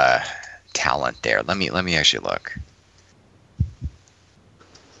talent there. Let me actually look.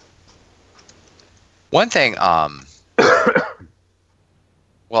 One thing,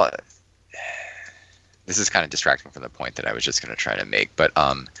 well, this is kind of distracting from the point that I was just going to try to make, but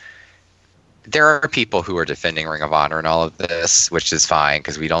there are people who are defending Ring of Honor and all of this, which is fine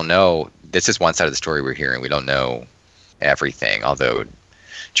because we don't know. This is one side of the story we're hearing. We don't know everything, although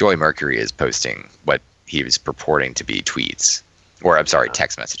Joey Mercury is posting what he was purporting to be tweets, or I'm sorry,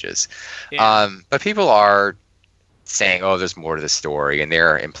 text messages. Yeah. But people are saying, oh, there's more to the story, and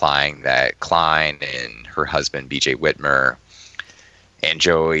they're implying that Klein and her husband, BJ Whitmer, and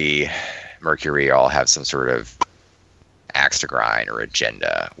Joey Mercury all have some sort of axe to grind or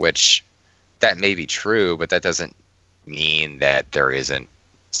agenda, which that may be true, but that doesn't mean that there isn't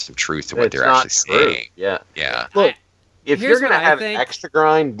some truth to what It's they're not actually true. saying. Yeah. Look, if Here's you're going to what I have think. extra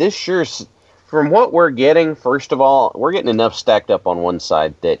grind, this from what we're getting, first of all, we're getting enough stacked up on one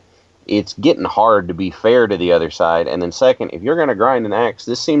side that it's getting hard to be fair to the other side. And then second, if you're going to grind an axe,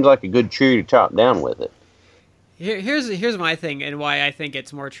 this seems like a good tree to chop down with it. Here's my thing and why I think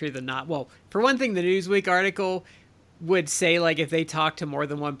it's more true than not. Well, for one thing, the Newsweek article would say like if they talked to more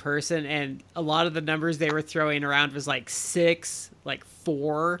than one person, and a lot of the numbers they were throwing around was like 6, like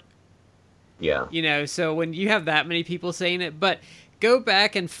 4. Yeah. So when you have that many people saying it, but go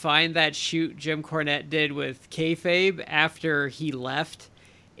back and find that shoot Jim Cornette did with Kayfabe after he left,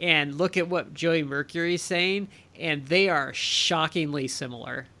 and look at what Joey Mercury's saying, and they are shockingly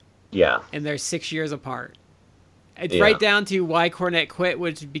similar. Yeah. And they're 6 years apart. It's Yeah. right down to why Cornette quit,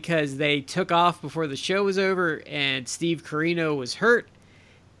 which is because they took off before the show was over, and Steve Corino was hurt,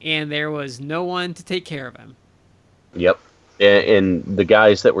 and there was no one to take care of him. Yep. And the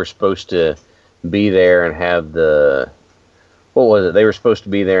guys that were supposed to be there and have what was it? They were supposed to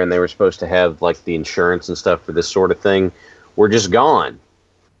be there and they were supposed to have like the insurance and stuff for this sort of thing were just gone.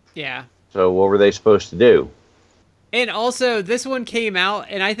 Yeah. So what were they supposed to do? And also, this one came out,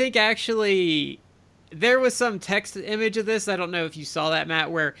 and I think actually there was some text image of this. I don't know if you saw that,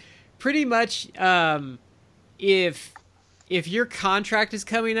 Matt, where pretty much if your contract is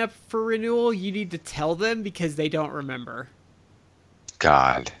coming up for renewal, you need to tell them because they don't remember.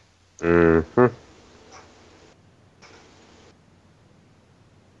 God. Mm-hmm.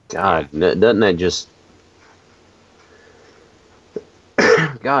 God, doesn't that just...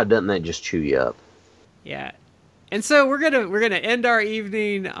 God, doesn't that just chew you up? Yeah. And so we're gonna end our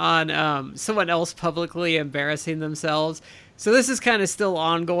evening on someone else publicly embarrassing themselves. So this is kind of still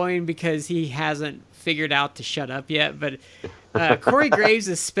ongoing because he hasn't figured out to shut up yet. But Corey Graves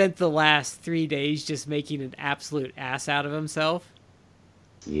has spent the last 3 days just making an absolute ass out of himself.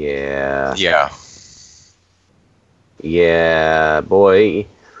 Yeah. Yeah. Yeah, boy.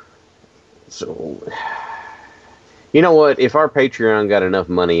 So, you know what? If our Patreon got enough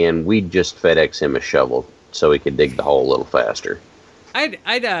money in, we'd just FedEx him a shovel so he could dig the hole a little faster. I'd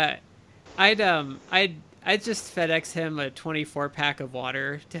just FedEx him a 24-pack of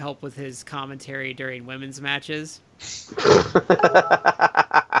water to help with his commentary during women's matches.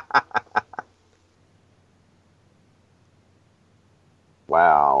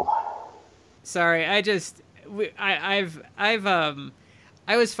 Wow. Sorry,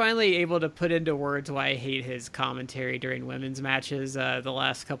 I was finally able to put into words why I hate his commentary during women's matches the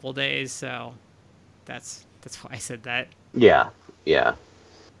last couple days. So that's why I said that. Yeah.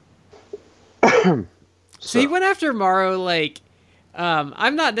 So he went after Morrow. Like,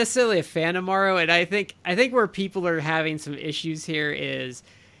 I'm not necessarily a fan of Morrow, and I think where people are having some issues here is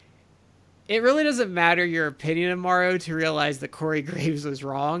it really doesn't matter your opinion of Morrow to realize that Corey Graves was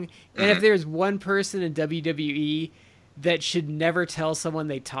wrong. And if there's one person in WWE that should never tell someone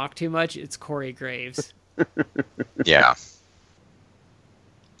they talk too much, it's Corey Graves. Yeah.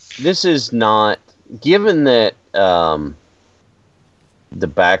 This is not, given that the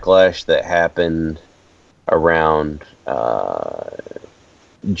backlash that happened around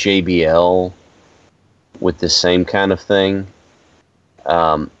JBL with the same kind of thing,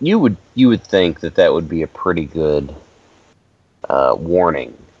 you would think that would be a pretty good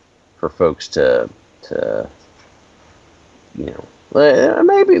warning for folks to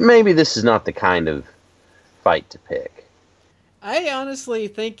maybe this is not the kind of fight to pick. I honestly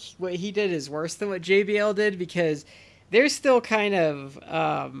think what he did is worse than what JBL did, because there's still kind of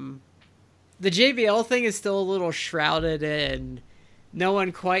the JBL thing is still a little shrouded in no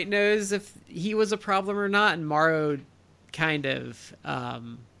one quite knows if he was a problem or not, and Morrow kind of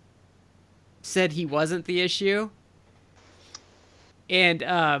said he wasn't the issue. And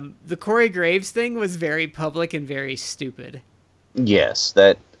the Corey Graves thing was very public and very stupid. Yes,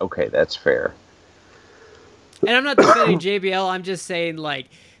 that's fair. And I'm not defending JBL, I'm just saying, like,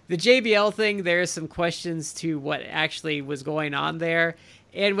 the JBL thing, there's some questions to what actually was going on there.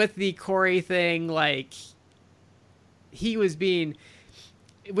 And with the Corey thing, like, he was being...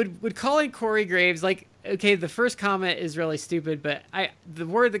 Would calling Corey Graves, like, okay, the first comment is really stupid, but the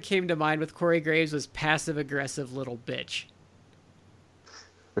word that came to mind with Corey Graves was passive-aggressive little bitch.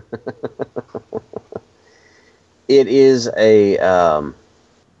 It is a...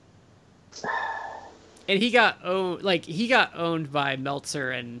 And he got owned by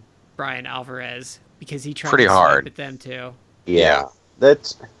Meltzer and Brian Alvarez because he tried pretty to hard swipe at them too. Yeah.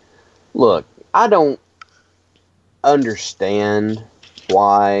 Look, I don't understand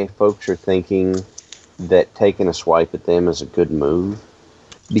why folks are thinking that taking a swipe at them is a good move,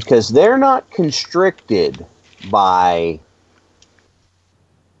 because they're not constricted by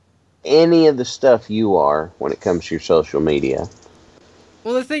any of the stuff you are when it comes to your social media.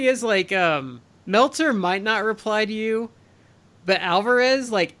 Well, the thing is, like, Meltzer might not reply to you, but Alvarez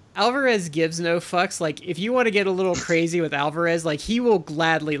gives no fucks. Like, if you want to get a little crazy with Alvarez, like, he will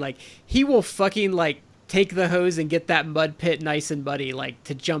gladly, like, he will fucking, like, take the hose and get that mud pit nice and muddy, like,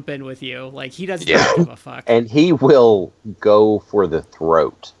 to jump in with you. Like, he doesn't give a fuck. And he will go for the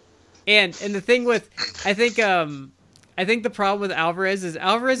throat. And the thing with, I think the problem with Alvarez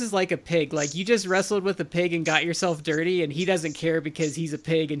is like a pig. Like, you just wrestled with a pig and got yourself dirty, and he doesn't care because he's a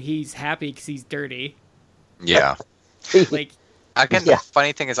pig and he's happy because he's dirty. Yeah. Like, again, the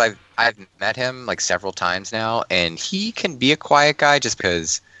funny thing is I've met him like several times now, and he can be a quiet guy just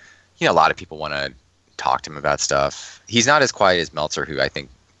because, you know, a lot of people want to talk to him about stuff. He's not as quiet as Meltzer, who I think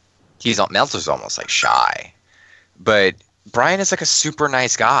Meltzer's almost like shy. But Brian is like a super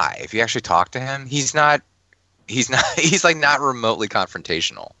nice guy. If you actually talk to him, he's like not remotely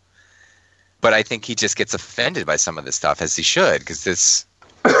confrontational. But I think he just gets offended by some of this stuff, as he should, because this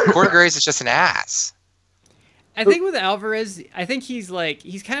Corey Graves is just an ass. I think with Alvarez, I think he's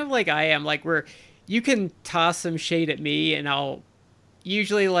kind of like I am, like, where you can toss some shade at me and I'll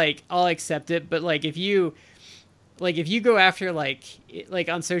accept it. But like, if you go after like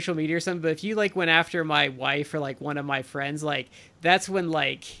on social media or something, but if you like went after my wife or like one of my friends, like, that's when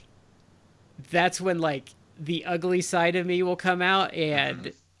the ugly side of me will come out,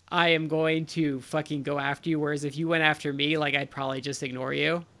 and I am going to fucking go after you. Whereas if you went after me, like, I'd probably just ignore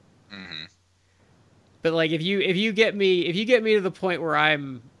you. Mm-hmm. But like, if you get me to the point where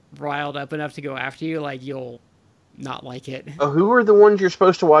I'm riled up enough to go after you, like, you'll not like it. Who are the ones you're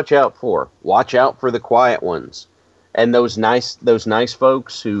supposed to watch out for? Watch out for the quiet ones, and those nice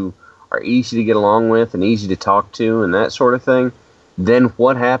folks who are easy to get along with and easy to talk to and that sort of thing. Then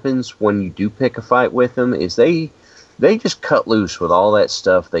what happens when you do pick a fight with them is they just cut loose with all that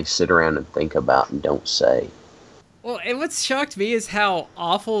stuff they sit around and think about and don't say. Well, and what's shocked me is how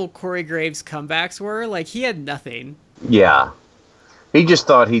awful Corey Graves' comebacks were. Like, he had nothing. Yeah. He just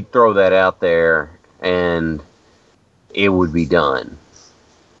thought he'd throw that out there and it would be done.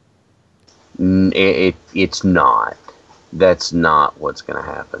 It's not. That's not what's going to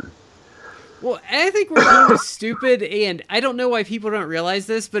happen. Well, I think where he was stupid, and I don't know why people don't realize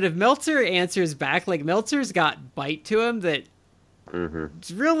this, but if Meltzer answers back, like, Meltzer's got bite to him that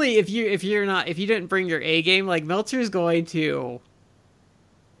it's really, if you didn't bring your A game, like, Meltzer's going to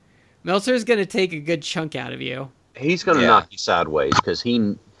Meltzer's gonna take a good chunk out of you. He's going to knock you sideways because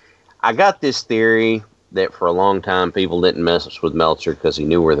I got this theory that for a long time people didn't mess with Meltzer because he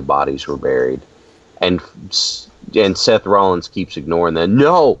knew where the bodies were buried, and Seth Rollins keeps ignoring that.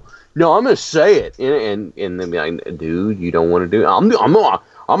 No, I'm going to say it, and then be like, dude, you don't want to do it. I'm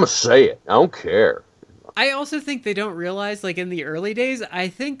going to say it. I don't care. I also think they don't realize, like, in the early days, I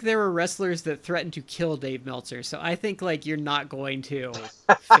think there were wrestlers that threatened to kill Dave Meltzer. So I think, like, you're not going to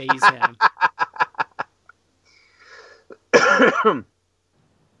phase him.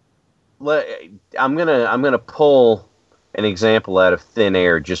 I'm gonna pull an example out of thin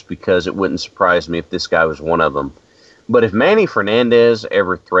air just because it wouldn't surprise me if this guy was one of them. But if Manny Fernandez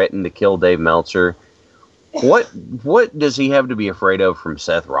ever threatened to kill Dave Meltzer, what does he have to be afraid of from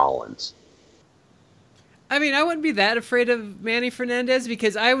Seth Rollins? I mean, I wouldn't be that afraid of Manny Fernandez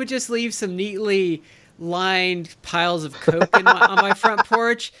because I would just leave some neatly lined piles of coke on my front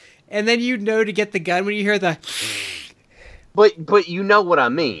porch, and then you'd know to get the gun when you hear the. But you know what I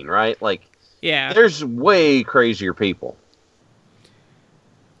mean, right? Like, yeah, there's way crazier people.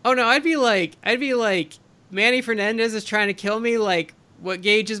 Oh no, I'd be like, Manny Fernandez is trying to kill me. Like, what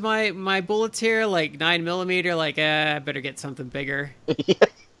gauge is my bullets here? Like 9mm. Like, I better get something bigger. Yeah,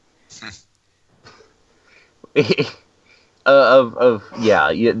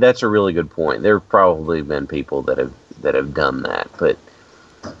 that's a really good point. There have probably been people that have done that, but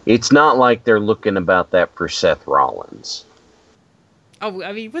it's not like they're looking about that for Seth Rollins. Oh,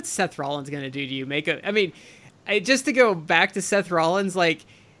 I mean, what's Seth Rollins gonna do to you? Just to go back to Seth Rollins, like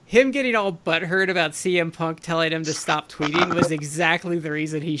him getting all butthurt about CM Punk telling him to stop tweeting was exactly the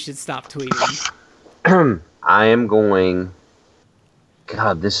reason he should stop tweeting. I am going.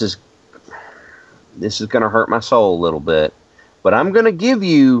 God, this is going to hurt my soul a little bit, but I'm going to give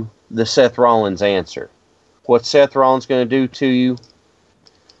you the Seth Rollins answer. What's Seth Rollins going to do to you?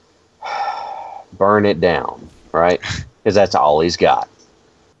 Burn it down, right? Because that's all he's got.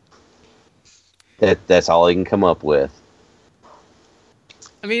 That's all he can come up with.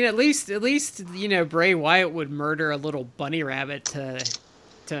 I mean, at least Bray Wyatt would murder a little bunny rabbit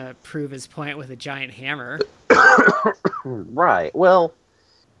to prove his point with a giant hammer. Right. Well,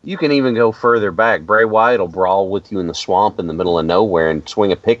 you can even go further back. Bray Wyatt will brawl with you in the swamp in the middle of nowhere and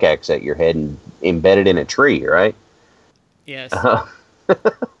swing a pickaxe at your head and embed it in a tree, right? Yes.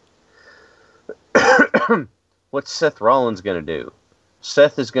 What's Seth Rollins going to do?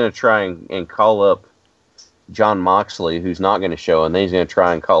 Seth is going to try and call up John Moxley, who's not going to show, and then he's going to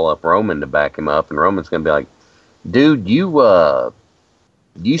try and call up Roman to back him up, and Roman's going to be like, dude, you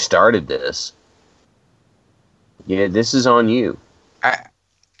started this. Yeah, this is on you. I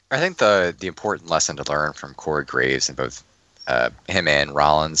think the important lesson to learn from Corey Graves and both him and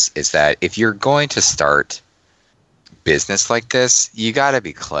Rollins is that if you're going to start business like this, you got to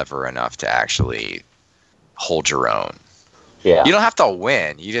be clever enough to actually hold your own. Yeah. You don't have to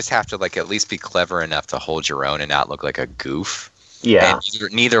win. You just have to at least be clever enough to hold your own and not look like a goof. Yeah. And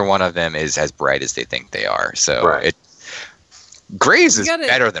neither one of them is as bright as they think they are. So right. Graves is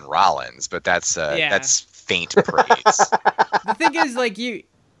better than Rollins, but that's faint praise. The thing is, I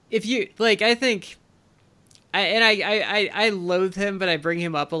think, I loathe him, but I bring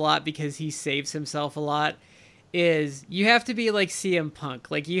him up a lot because he saves himself a lot. Is you have to be like CM Punk,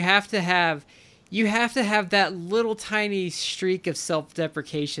 like you have to have that little tiny streak of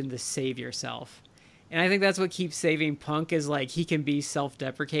self-deprecation to save yourself, and I think that's what keeps saving Punk is he can be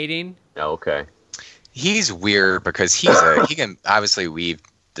self-deprecating. Okay. He's weird because he can obviously we've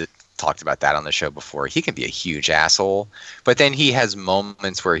talked about that on the show before. He can be a huge asshole, but then he has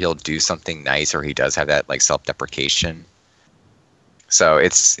moments where he'll do something nice, or he does have that self-deprecation. So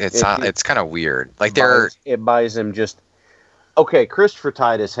it's kind of weird. It buys him just okay. Christopher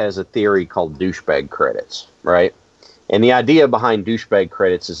Titus has a theory called douchebag credits, right? And the idea behind douchebag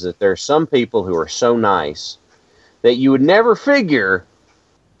credits is that there are some people who are so nice that you would never figure.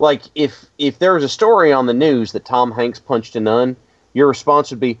 Like if there was a story on the news that Tom Hanks punched a nun, your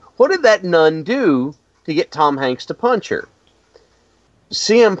response would be, what did that nun do to get Tom Hanks to punch her?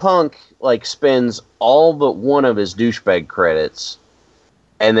 CM Punk spends all but one of his douchebag credits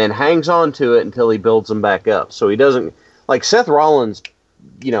and then hangs on to it until he builds them back up. So he doesn't Seth Rollins,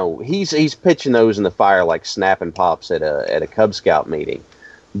 he's pitching those in the fire like snapping pops at a Cub Scout meeting.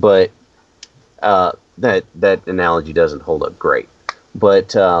 But that analogy doesn't hold up great.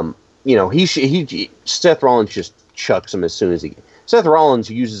 But Seth Rollins just chucks him as soon as Seth Rollins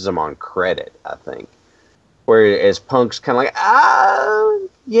uses them on credit, I think. Whereas Punk's kind of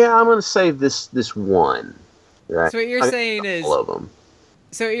yeah, I'm going to save this one. Right? So what you're saying is... All of them.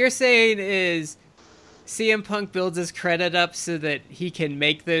 So what you're saying is CM Punk builds his credit up so that he can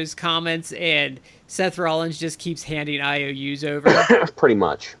make those comments, and Seth Rollins just keeps handing IOUs over. Pretty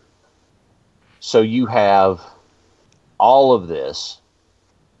much. So you have all of this,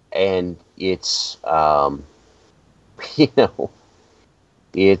 and it's,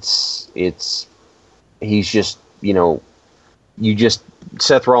 he's just,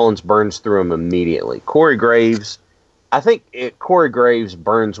 Seth Rollins burns through him immediately. Corey Graves, I think Corey Graves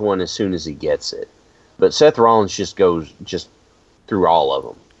burns one as soon as he gets it. But Seth Rollins just goes through all of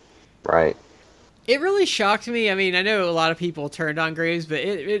them, right? It really shocked me. I mean, I know a lot of people turned on Graves, but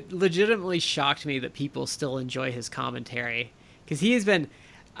it legitimately shocked me that people still enjoy his commentary. Because he has been...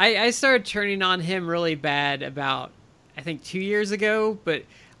 I started turning on him really bad about, I think, 2 years ago, but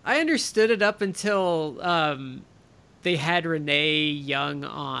I understood it up until they had Renee Young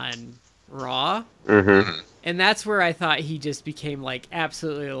on Raw. Mm-hmm. And that's where I thought he just became, like,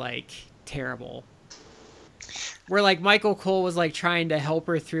 absolutely, like, terrible. Where, like, Michael Cole was, like, trying to help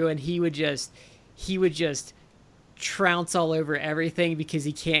her through, and he would just trounce all over everything because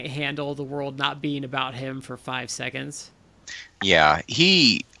he can't handle the world not being about him for 5 seconds. Yeah,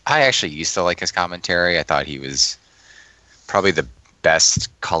 I actually used to like his commentary. I thought he was probably the best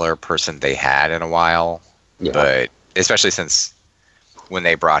color person they had in a while. Yeah. But especially since when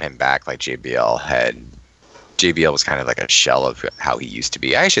they brought him back, like JBL was kind of like a shell of how he used to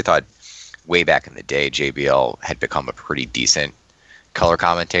be. I actually thought way back in the day, JBL had become a pretty decent color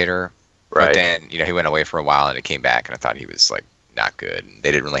commentator. Right. But then, he went away for a while and it came back and I thought he was like not good.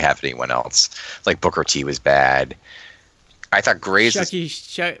 They didn't really have anyone else. Like Booker T was bad. I thought Graves what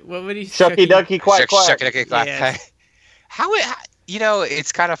would he Shucky Ducky Quack Quack. Shucky Ducky Quack Quack.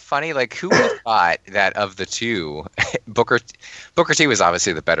 It's kind of funny. Like, who would have thought that of the two, Booker T was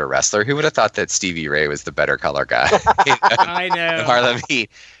obviously the better wrestler. Who would have thought that Stevie Ray was the better color guy? I know. Harlem Heat.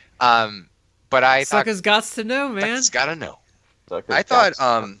 But I thought suckers gots to know, man. Suckers gotta know.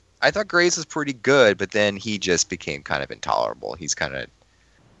 I thought Graves was pretty good, but then he just became kind of intolerable. He got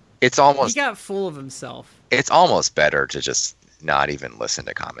full of himself. It's almost better to just not even listen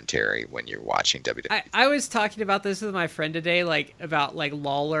to commentary when you're watching WWE. I was talking about this with my friend today, like about like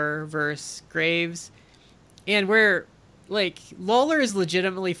Lawler versus Graves, and where like Lawler is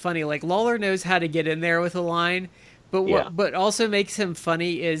legitimately funny. Like Lawler knows how to get in there with a line, but what also makes him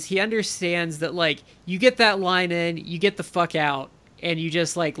funny is he understands that like you get that line in, you get the fuck out, and you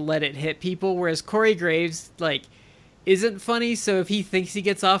just like let it hit people. Whereas Corey Graves like isn't funny, so if he thinks he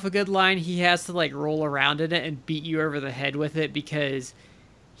gets off a good line, he has to like roll around in it and beat you over the head with it because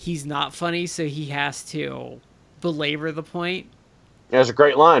he's not funny, so he has to belabor the point. That was a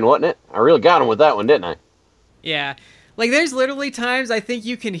great line, wasn't it? I really got him with that one, didn't I? Yeah. Like there's literally times I think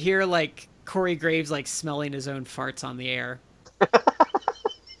you can hear like Corey Graves like smelling his own farts on the air.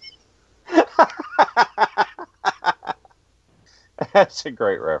 That's a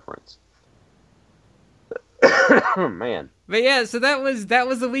great reference. Man. But yeah, so that was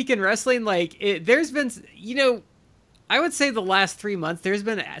the week in wrestling. Like there's been, I would say the last 3 months, there's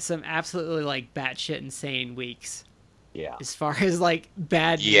been some absolutely like batshit insane weeks. Yeah. As far as like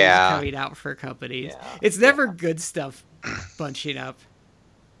bad news coming out for companies. Yeah. It's never good stuff bunching up.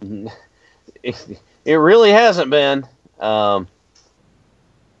 It really hasn't been.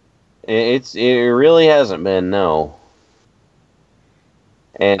 It really hasn't been, no.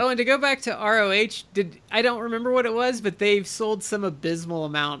 And to go back to ROH, I don't remember what it was, but they've sold some abysmal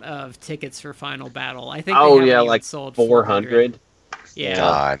amount of tickets for Final Battle. I think like sold 400. Yeah.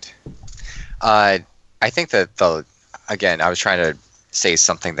 God. I think that I was trying to say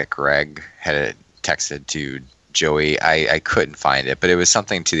something that Greg had texted to Joey. I couldn't find it, but it was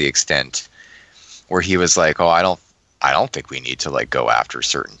something to the extent where he was like, "Oh, I don't think we need to like go after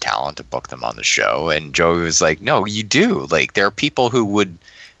certain talent to book them on the show." And Joey was like, "No, you do. Like there are people who would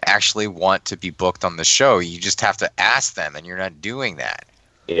actually want to be booked on the show. You just have to ask them, and you're not doing that."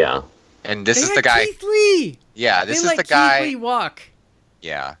 Yeah. And this is the guy. Keith Lee. Yeah, this is the guy. Keith Lee walk.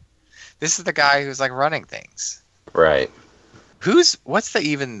 Yeah, this is the guy who's like running things. Right. Is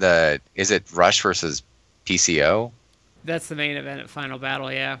it Rush versus PCO? That's the main event at Final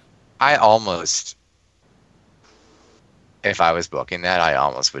Battle. Yeah. If I was booking that, I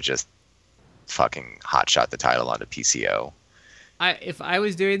almost would just fucking hotshot the title onto PCO. If I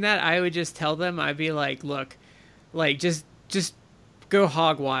was doing that, I would just tell them, I'd be like, look, like just go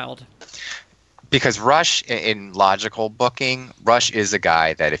hog wild. Because Rush, in logical booking, Rush is a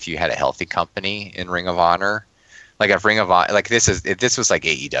guy that if you had a healthy company in Ring of Honor, like if Ring of Honor, like if this was like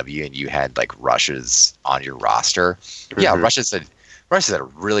AEW and you had like Rushes on your roster, yeah, Rush is a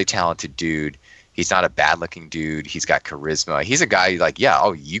really talented dude. He's not a bad looking dude. He's got charisma. He's a guy like,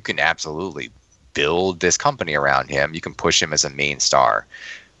 you can absolutely build this company around him. You can push him as a main star.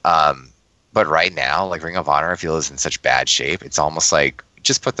 But right now, like Ring of Honor, I feel is in such bad shape. It's almost like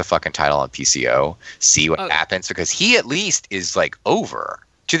just put the fucking title on PCO, see what happens, because he at least is like over.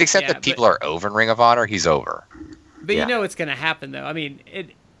 To the extent that people are over in Ring of Honor, he's over. But you know what's going to happen, though. I mean,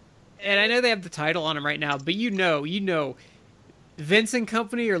 and I know they have the title on him right now, but you know, Vince and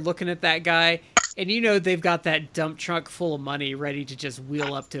company are looking at that guy, and you know they've got that dump truck full of money ready to just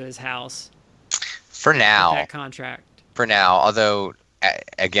wheel up to his house. For now, that contract. For now, although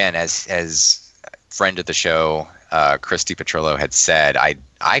again, as friend of the show, Christy Petrillo had said,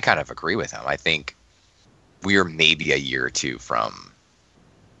 I kind of agree with him. I think we are maybe a year or two from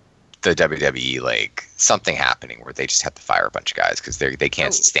the WWE, like something happening where they just have to fire a bunch of guys because they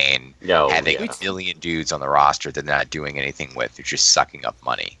can't sustain having a million dudes on the roster that they're not doing anything with. They're just sucking up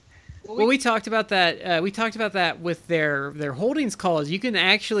money. Well, we talked about that. We talked about that with their holdings calls. You can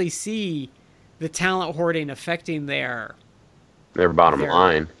actually see the talent hoarding affecting their bottom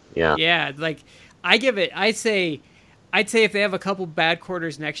line. Yeah. Yeah, like I'd say if they have a couple bad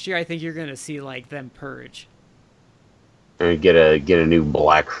quarters next year, I think you're going to see like them purge. And get a new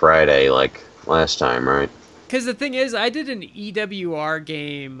Black Friday like last time, right? Because the thing is, I did an EWR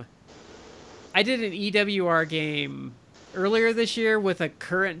game earlier this year with a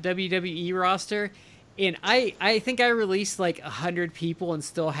current WWE roster, and I think I released like 100 people and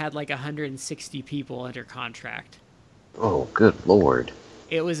still had like 160 people under contract. Oh, good Lord.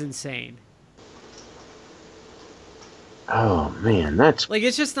 It was insane. Oh, man, that's... Like,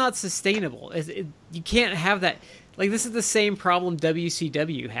 it's just not sustainable. You can't have that. Like, this is the same problem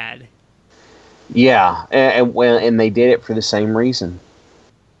WCW had. Yeah, and they did it for the same reason.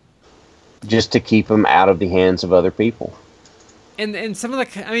 Just to keep them out of the hands of other people. And some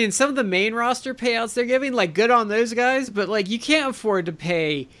of the main roster payouts they're giving, like, good on those guys, but, like, you can't afford to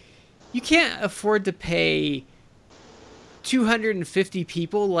pay 250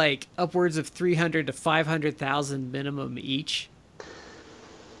 people like upwards of 300 to 500,000 minimum each.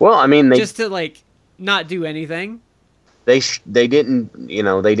 Well, I mean, just to like not do anything. They didn't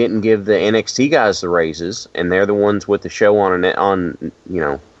give the NXT guys the raises, and they're the ones with the show on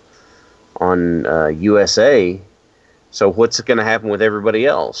USA. So what's going to happen with everybody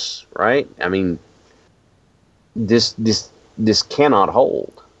else, right? I mean, this cannot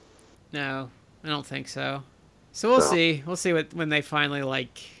hold. No, I don't think so. So we'll see. We'll see when they finally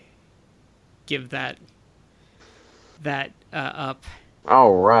like give that up.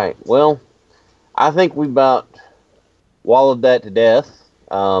 All right. Well, I think we about wallowed that to death.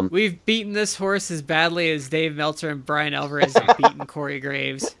 We've beaten this horse as badly as Dave Meltzer and Brian Alvarez have beaten Corey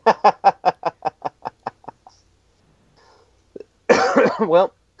Graves.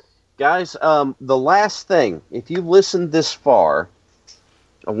 Well, guys, the last thing, if you've listened this far,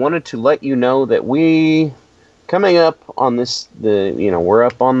 I wanted to let you know that coming up on we're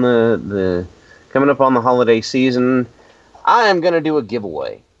up on the coming up on the holiday season. I am going to do a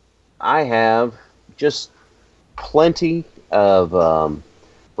giveaway. I have just plenty of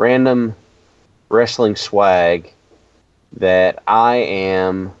random wrestling swag that I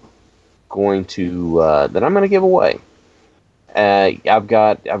am going to that I'm going to give away. I've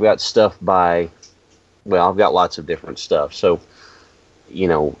got stuff I've got lots of different stuff. So,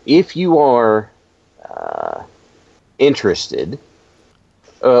 if you are interested,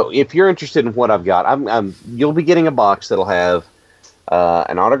 if you're interested in what I've got, you'll be getting a box that'll have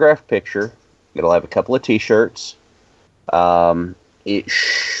an autographed picture. It'll have a couple of T-shirts. It's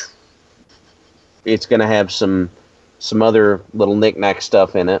going to have some other little knick-knack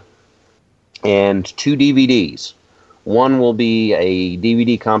stuff in it, and 2 DVDs. One will be a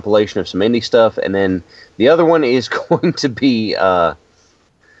DVD compilation of some indie stuff, and then the other one is going to be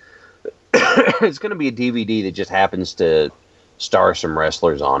it's going to be a DVD that just happens to star some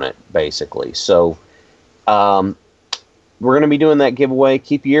wrestlers on it, basically. So we're going to be doing that giveaway.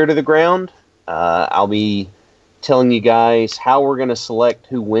 Keep your ear to the ground. I'll be telling you guys how we're going to select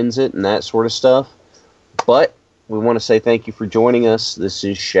who wins it and that sort of stuff. But we want to say thank you for joining us. This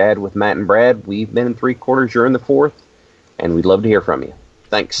is Shad with Matt and Brad. We've been in 3/4. You're in the 4th. And we'd love to hear from you.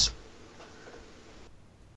 Thanks.